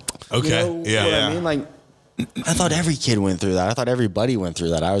 Okay, you know yeah, what yeah. I mean? Like, I thought every kid went through that. I thought everybody went through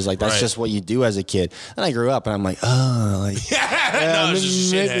that. I was like, that's Right. just what you do as a kid. And I grew up and I'm like, oh, like, no, it's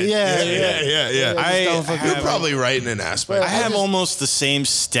just a shithead. yeah. Yeah. I just don't fucking- You're probably right in an aspect. I have almost the same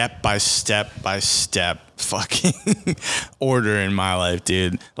step by step fucking order in my life,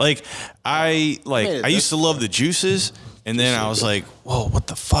 dude. Like I used to love the juices, and then I was like, whoa, what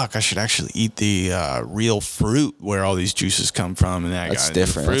the fuck? I should actually eat the real fruit where all these juices come from. And then I That's got into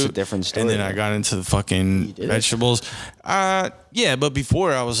different. the That's a fruit, different story, And then I man. got into the fucking did it? vegetables. Yeah, but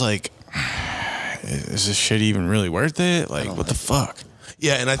before I was like, is this shit even really worth it? Like, what the fuck?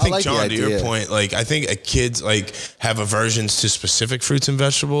 Yeah, and I think, like the John, to your idea. point, like I think kids like have aversions to specific fruits and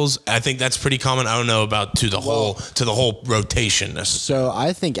vegetables. I think that's pretty common. I don't know about to the whole rotation necessarily. So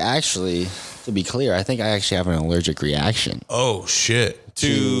I think actually, to be clear, I think I actually have an allergic reaction Oh shit.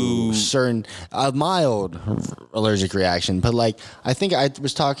 to certain a mild allergic reaction. But like, I think I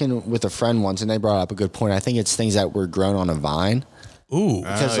was talking with a friend once, and they brought up a good point. I think it's things that were grown on a vine. Ooh.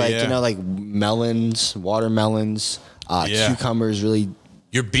 Because Oh, like yeah. you know, like melons, watermelons, Yeah. cucumbers really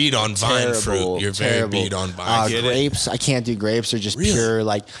You're beat on vine fruit. You're very beat on vine fruit. Grapes, I can't do grapes. They're just pure,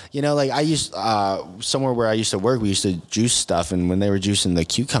 like, like I used, somewhere where I used to work, we used to juice stuff, and when they were juicing the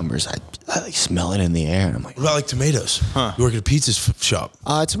cucumbers, I like smell it in the air, and I'm like, what about like tomatoes? Huh. You work at a pizza shop.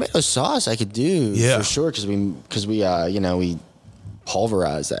 Tomato sauce I could do, for sure, because we we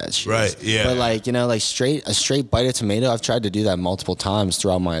pulverize that shit. Right, yeah. But like, like a straight bite of tomato, I've tried to do that multiple times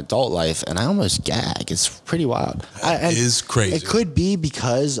throughout my adult life, and I almost gag. It's pretty wild. It is crazy. It could be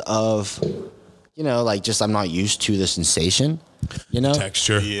because of, like just I'm not used to the sensation,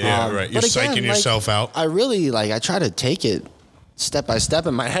 texture. Yeah, right. You're psyching yourself out. I really I try to take it step by step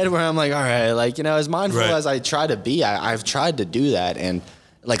in my head where I'm like, all right, like, as mindful as I try to be, I've tried to do that, and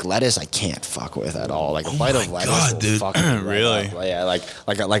like lettuce, I can't fuck with at all. Like a bite of lettuce, will fuck me right really? up. Yeah,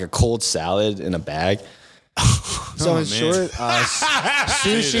 like a cold salad in a bag. So in short,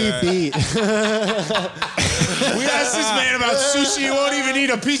 sushi beat. We asked this man about sushi. He won't even eat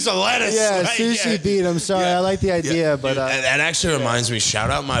a piece of lettuce. Yeah, sushi beat. I'm sorry, I like the idea, but that actually reminds me.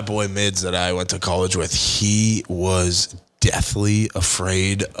 Shout out my boy Mids that I went to college with. He was deathly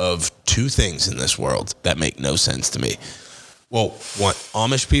afraid of two things in this world that make no sense to me. Well, what,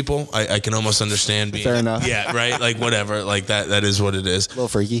 Amish people? I can almost understand being. Fair enough. Yeah, right? Like, whatever. Like, that is what it is. A little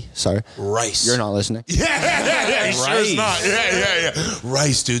freaky. Sorry. Rice. You're not listening. Yeah. He sure is not. Yeah.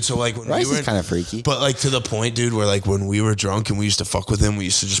 Rice, dude. So, like, when rice we were. Is kind of freaky. But, like, to the point, dude, where, like, when we were drunk and we used to fuck with him, we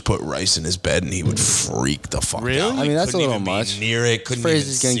used to just put rice in his bed and he would freak the fuck out. Really? I mean, that's a little even much. Be near it. Couldn't Phrase even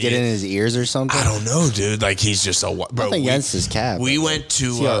is going to see get it. in his ears or something? I don't know, dude. Like, he's just a. Bro, nothing against his cat. We went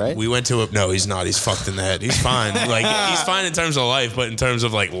to. Right? We went to. No, he's not. He's fucked in the head. He's fine. Like, he's fine in terms of life, but in terms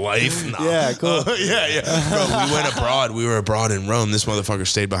of like life, nah. Yeah, cool. Yeah. Bro, we went abroad. We were abroad in Rome. This motherfucker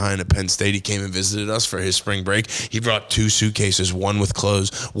stayed behind at Penn State. He came and visited us for his spring break. He brought 2 suitcases, one with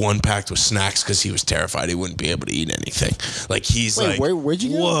clothes, one packed with snacks because he was terrified he wouldn't be able to eat anything. Like he's Wait, where'd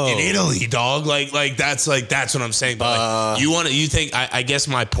you go? Whoa. In Italy, dog. Like that's what I'm saying. But you think? I guess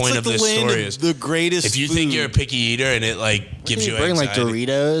my point of this story is the greatest. If you think you're a picky eater and it like gives you bring anxiety, like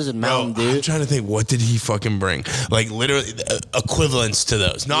Doritos and Mountain Dew. I'm trying to think, what did he fucking bring? Like literally equivalents to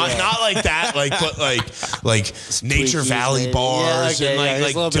those. Not like that. But like Nature Valley maybe. bars Yeah, okay, and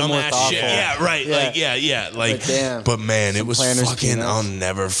like dumbass shit. Yeah, right. Yeah. Like damn. But man, it was Planters fucking. peanuts. I'll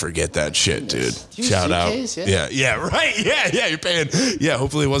never forget that shit, dude. Huge Shout out. suitcase, Yeah. Right. Yeah. You're paying. Yeah.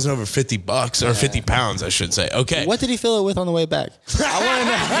 Hopefully it wasn't over $50 or 50 pounds, I should say. Okay. What did he fill it with on the way back?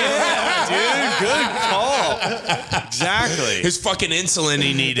 Yeah, dude, good call. Exactly. His fucking insulin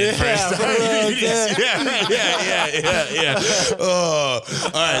he needed for his Yeah. Oh,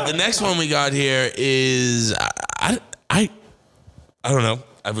 all right. The next one we got here is I don't know.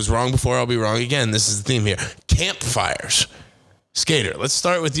 I was wrong before. I'll be wrong again. This is the theme here. Campfires. Skater, let's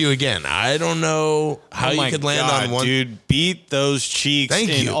start with you again. I don't know how you could land on one. Dude, beat those cheeks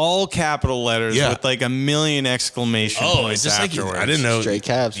in all capital letters with like a million exclamation points just afterwards. I didn't know. Straight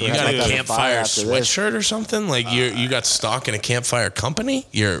caps. You got a campfire sweatshirt or something? Like you got stock in a campfire company?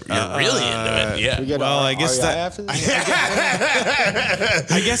 You're really into it. Yeah. Well, I guess that.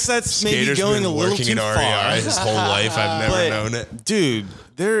 I guess that's maybe Skater's going been a little working too at far. REI his whole life. I've never known it. Dude,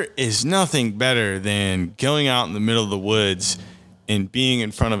 there is nothing better than going out in the middle of the woods and being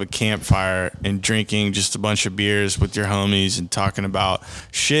in front of a campfire and drinking just a bunch of beers with your homies and talking about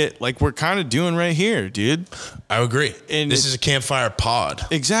shit like we're kind of doing right here, dude. I agree. And this is a campfire pod.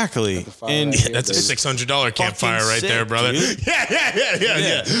 Exactly. And that's a $600 campfire right there, brother. Dude.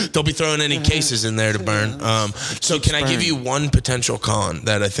 Yeah. Don't be throwing any cases in there to burn. So can I give you one potential con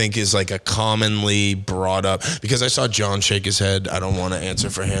that I think is like a commonly brought up? Because I saw John shake his head. I don't want to answer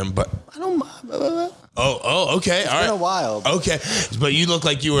for him, but I don't mind. Oh, okay. All right. It's been a while. Okay. But you look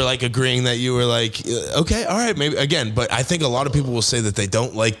like you were like agreeing that you were like, okay, all right, maybe again. But I think a lot of people will say that they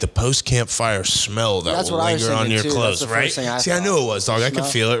don't like the post campfire smell that will linger on your clothes, right? See, I knew it was, dog. I could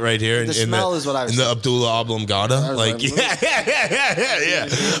feel it right here. The smell is what I was in the Abdullah Oblongata. Like, yeah.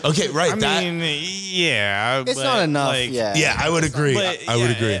 Okay, right. I mean, yeah. It's not enough. Like, yeah, I would agree. I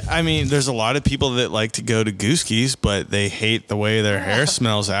would agree. I mean, there's a lot of people that like to go to Gooskies, but they hate the way their hair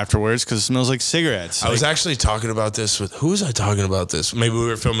smells afterwards because it smells like cigarettes. I was actually talking about this with, who was I talking about this? Maybe we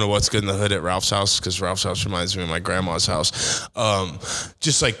were filming a What's Good in the Hood at Ralph's house, because Ralph's house reminds me of my grandma's house.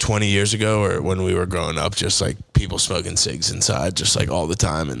 Just like 20 years ago, or when we were growing up, just like people smoking cigs inside just like all the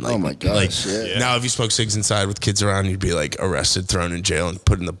time, and like, Oh my gosh, like yeah. now if you smoke cigs inside with kids around, you'd be like arrested, thrown in jail, and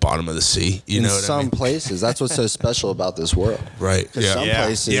put in the bottom of the sea. You in know what some I mean? places, that's what's so special about this world. Right. Yeah. Some Yeah.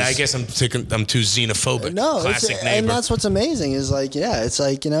 places, Yeah, I guess I'm too xenophobic. No, Classic and neighbor. that's what's amazing is like, yeah, it's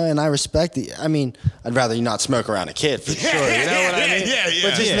like, and I respect the. I mean, I'd rather you not smoke around a kid for sure. You know what I mean? Yeah.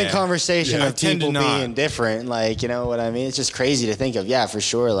 But just the conversation Yeah, I of tend to people not. being different, like, you know what I mean? It's just crazy to think of. Yeah, for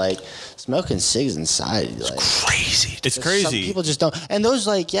sure. Like smoking cigs inside, like crazy. It's some crazy. people just don't. And those,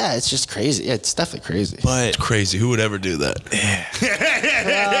 like, yeah, it's just crazy. Yeah, it's definitely crazy. But Crazy. Who would ever do that?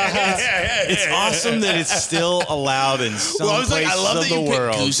 it's awesome that it's still allowed in some Well, I was like, places I love of that the you picked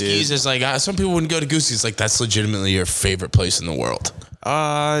world, Gooskies. dude. It's like some people wouldn't go to Goosey's. Like that's legitimately your favorite place in the world.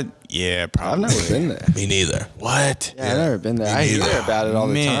 Yeah, I've probably. never been there. Me neither. What? Yeah, I've never been there. I neither. hear about it all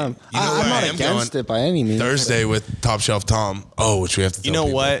the Man. time. You know I'm where not I am against going? it by any means. Thursday with Top Shelf Tom. Oh, which we have to. You Tell know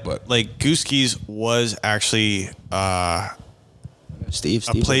people, what? But Like Gooski's was actually Steve.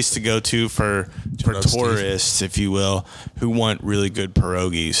 a place to go to for out Steve. tourists, if you will, who want really good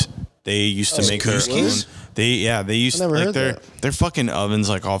pierogies. They used to make their Gooski's? own. They used I never like heard their fucking ovens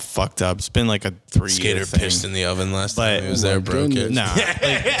like all fucked up. It's been like a 3-year Skater thing. pissed in the oven last But- time he was Oh there, my broke it. goodness. Nah,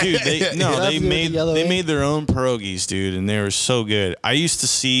 like, dude, they Have you with the yellow ink? made their own pierogies, dude, and they were so good. I used to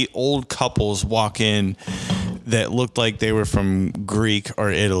see old couples walk in that looked like they were from Greek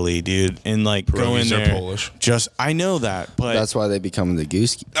or Italy, dude, and like go in Pierogies are there. Polish. Just I know that, but That's why they become the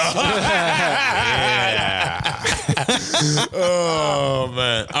goose. Oh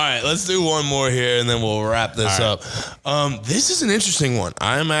man! All right, let's do one more here, and then we'll wrap this up. This is an interesting one.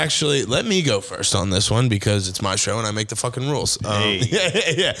 I'm actually let me go first on this one because it's my show and I make the fucking rules. Hey.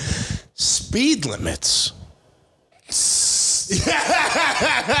 Yeah. Speed limits.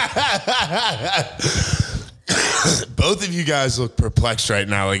 Both of you guys look perplexed right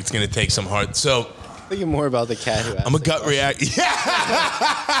now, like it's gonna take some hard. So Thinking more about the cat who asked I'm a the gut question. react.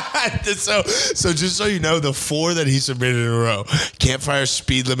 Yeah. So just so you know, the 4 that he submitted in a row: campfire,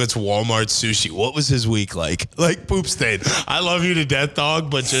 speed limits, Walmart, sushi. What was his week like? Like poop stain. I love you to death, dog,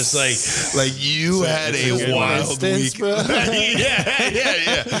 but just like you had it's a a good wild instance, week. bro.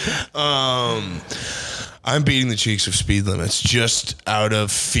 yeah. I'm beating the cheeks of speed limits just out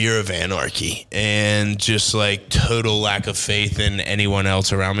of fear of anarchy and just like total lack of faith in anyone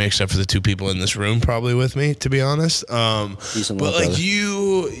else around me except for the 2 people in this room probably with me, to be honest. Peace and But love, like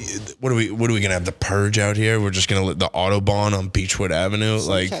brother. what are we gonna have, the purge out here? We're just gonna let the Autobahn on Beechwood Avenue, Some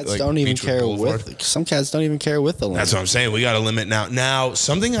like cats don't even Beechwood care Boulevard? with. Some cats don't even care with the limit. That's what I'm saying. We got to limit now. Now,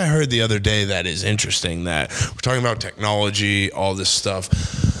 something I heard the other day that is interesting, that we're talking about technology, all this stuff.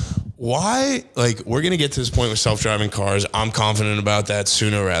 Why, like, we're going to get to this point with self-driving cars. I'm confident about that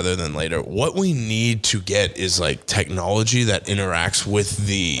sooner rather than later. What we need to get is, like, technology that interacts with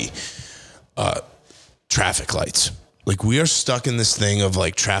the traffic lights. Like, we are stuck in this thing of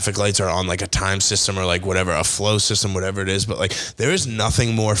like traffic lights are on like a time system or like whatever, a flow system, whatever it is. But like, there is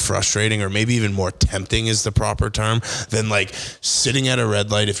nothing more frustrating or maybe even more tempting is the proper term than like sitting at a red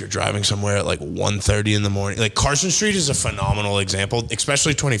light if you're driving somewhere at like 1:30 in the morning. Like Carson Street is a phenomenal example,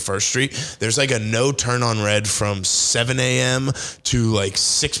 especially 21st Street. There's like a no turn on red from 7 a.m. to like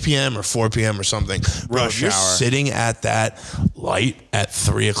 6 p.m. or 4 p.m. or something. Bro, Rush if you're hour. sitting at that light at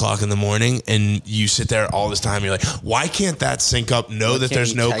 3 o'clock in the morning and you sit there all this time, you're like, why can't that sync up? Know that can't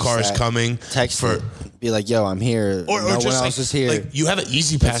there's you no text cars that? coming Text for. it. Be like, yo, I'm here. Or no one just else like, is here. like you have an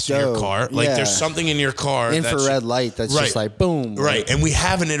easy pass in your go. car. Like Yeah. there's something in your car. Infrared light that's just like boom. Right. And we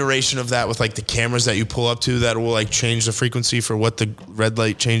have an iteration of that with like the cameras that you pull up to that will like change the frequency for what the red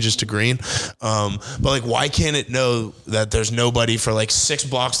light changes to green. But like, why can't it know that there's nobody for like 6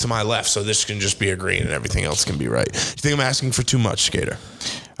 blocks to my left? So this can just be a green and everything else can be right. You think I'm asking for too much, Skater?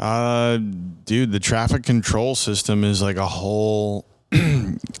 Dude, the traffic control system is like a whole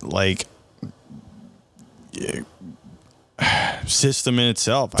like system in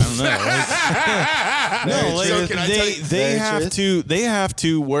itself. I don't know. Like, no, like So can I tell you- they have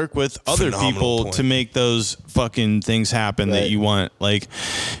to work with other Phenomenal people point. to make those fucking things happen that Right. you want. Like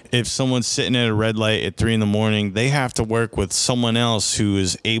if someone's sitting at a red light at 3 a.m, they have to work with someone else who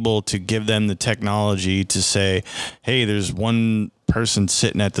is able to give them the technology to say, hey, there's one person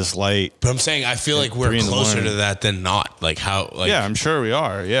sitting at this light. But I'm saying I feel like we're 3 in the closer morning. to that than not. Like how? Like, Yeah, I'm sure we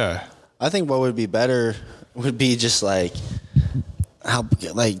are. Yeah. I think what would be better would be just like how,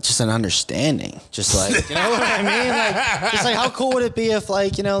 like, just an understanding. Just like, you know what I mean? Like, just like how cool would it be if,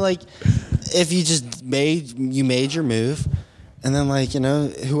 like, you know, like if you just made your move, and then, like, you know,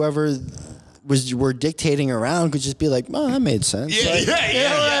 whoever were dictating around could just be like, oh, that made sense. Yeah, Like, yeah. you know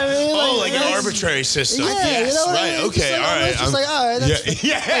what I mean? Oh, like an that's- arbitrary system. Yeah, Yes, you know what I right. mean? Okay, Just like, all right. It's just like, all right. That's,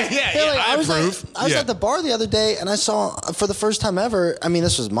 Yeah. I approve. I was at the bar the other day, and I saw for the first time ever. I mean,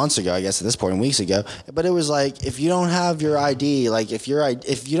 this was months ago, I guess at this point, weeks ago. But it was like, if you don't have your ID, like if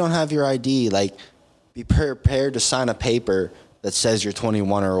you don't have your ID, like be prepared to sign a paper that says you're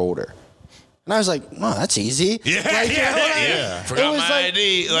 21 or older. And I was like, wow, that's easy. Yeah, Like, you know what I mean? Forgot It was my like-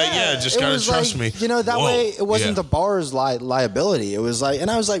 ID. Like, just it gotta was trust like, me. You know, that Whoa. way it wasn't Yeah. the bar's liability. It was like, and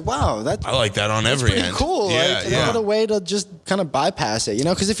I was like, wow, that's I like that on every pretty end. cool. Yeah, Like, what a way to just kind of bypass it, you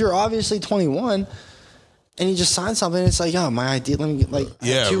know? Because if you're obviously 21 and you just sign something, it's like, oh, my ID. Let me get I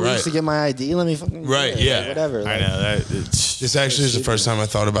have 2 weeks to get my ID. Let me fucking Right, do it, yeah. whatever. I Like, know that. This actually is the first time I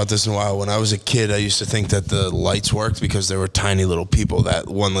thought about this in a while. When I was a kid, I used to think that the lights worked because there were tiny little people that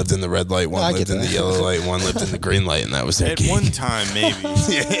one lived in the red light, one I lived get in the that. yellow light, one lived in the green light, and that was their At game. one time, maybe.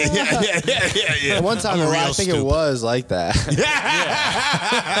 yeah. At one time, I'm real I think it stupid. was like that.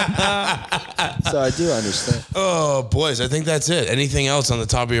 So I do understand. Oh, boys, I think that's it. Anything else on the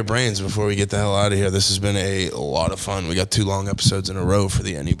top of your brains before we get the hell out of here? This has been a lot of fun. We got 2 long episodes in a row for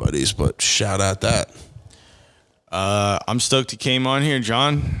the Anybody's, but shout out that. I'm stoked you came on here,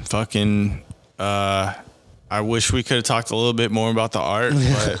 John. Fucking, I wish we could have talked a little bit more about the art,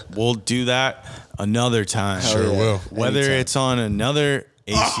 but we'll do that another time. Sure will. Whether Anytime. it's on another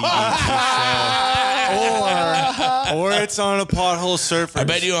ACDC show or it's on a Pothole Surfers. I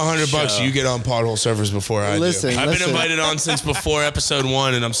bet you $100 show. you get on Pothole Surfers before I Listen, do. I've been listen. invited on since before episode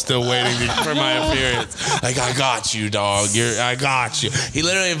 1, and I'm still waiting for my appearance. Like, I got you, dog. I got you. He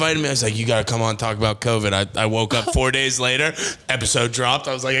literally invited me. I was like, you got to come on and talk about COVID. I woke up 4 days later. Episode dropped.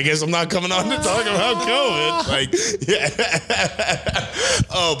 I was like, I guess I'm not coming on to talk about COVID. Like, yeah.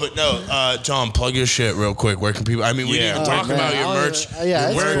 Oh, but no, John, plug your shit real quick. Where can people? I mean, we Yeah. didn't Oh, talk man, about your I'll- merch. yeah, your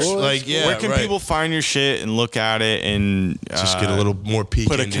it's merch. cool, it's Like, cool. yeah, Where can right. people find your shit and look at it and Just get a little more peek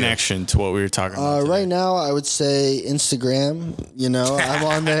put a into it. connection to what we were talking about today? Right now, I would say Instagram. You know, I'm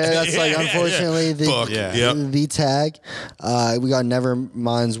on there. That's like, unfortunately, Fuck, Yeah. yep. the tag. We got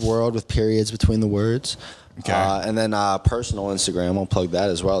Nevermind's World with periods between the words. Okay. And then personal Instagram, I'll plug that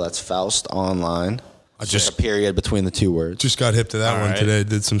as well. That's Faust Online. I Just a just period between the 2 words. Just got hip to that All one right. today.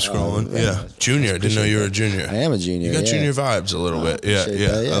 Did some scrolling. yeah. Yeah. Junior. Didn't know you were a junior. I am a junior. You got yeah. junior vibes a little bit. Yeah, appreciate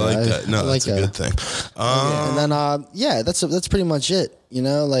yeah. that, yeah. I like I- that. No, I like that's a good thing. Yeah, and then yeah, that's pretty much it. You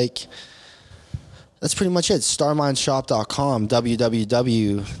know, like that's pretty much it. StarMindShop.com,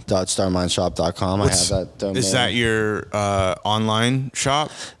 www.starmindshop.com. I have that domain. Is that your online shop?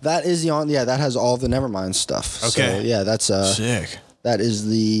 That is that has all of the Nevermind stuff. Okay. So, yeah, that's Sick.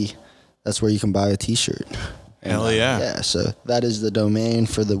 that's where you can buy a T-shirt. Hell yeah. Yeah, so that is the domain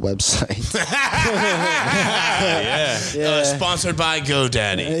for the website. Yeah. Sponsored by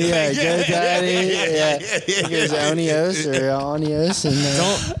GoDaddy. Yeah, GoDaddy. Yeah, here's Onios or Onios, and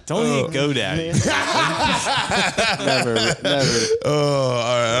Don't hate GoDaddy. never. Oh,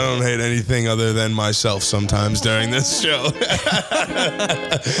 all right. I don't hate anything other than myself sometimes during this show.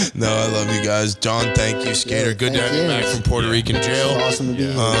 No, I love you guys. John, thank you. Skater, good to thank have you you. back from Puerto Rican jail. Awesome to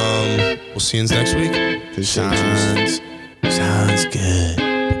be here. We'll see you next week. Sounds good.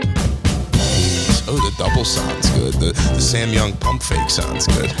 Oh, the double sounds good. The Sam Young pump fake sounds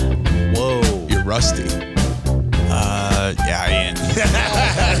good. Whoa. You're rusty. Yeah, I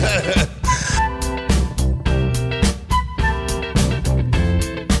am.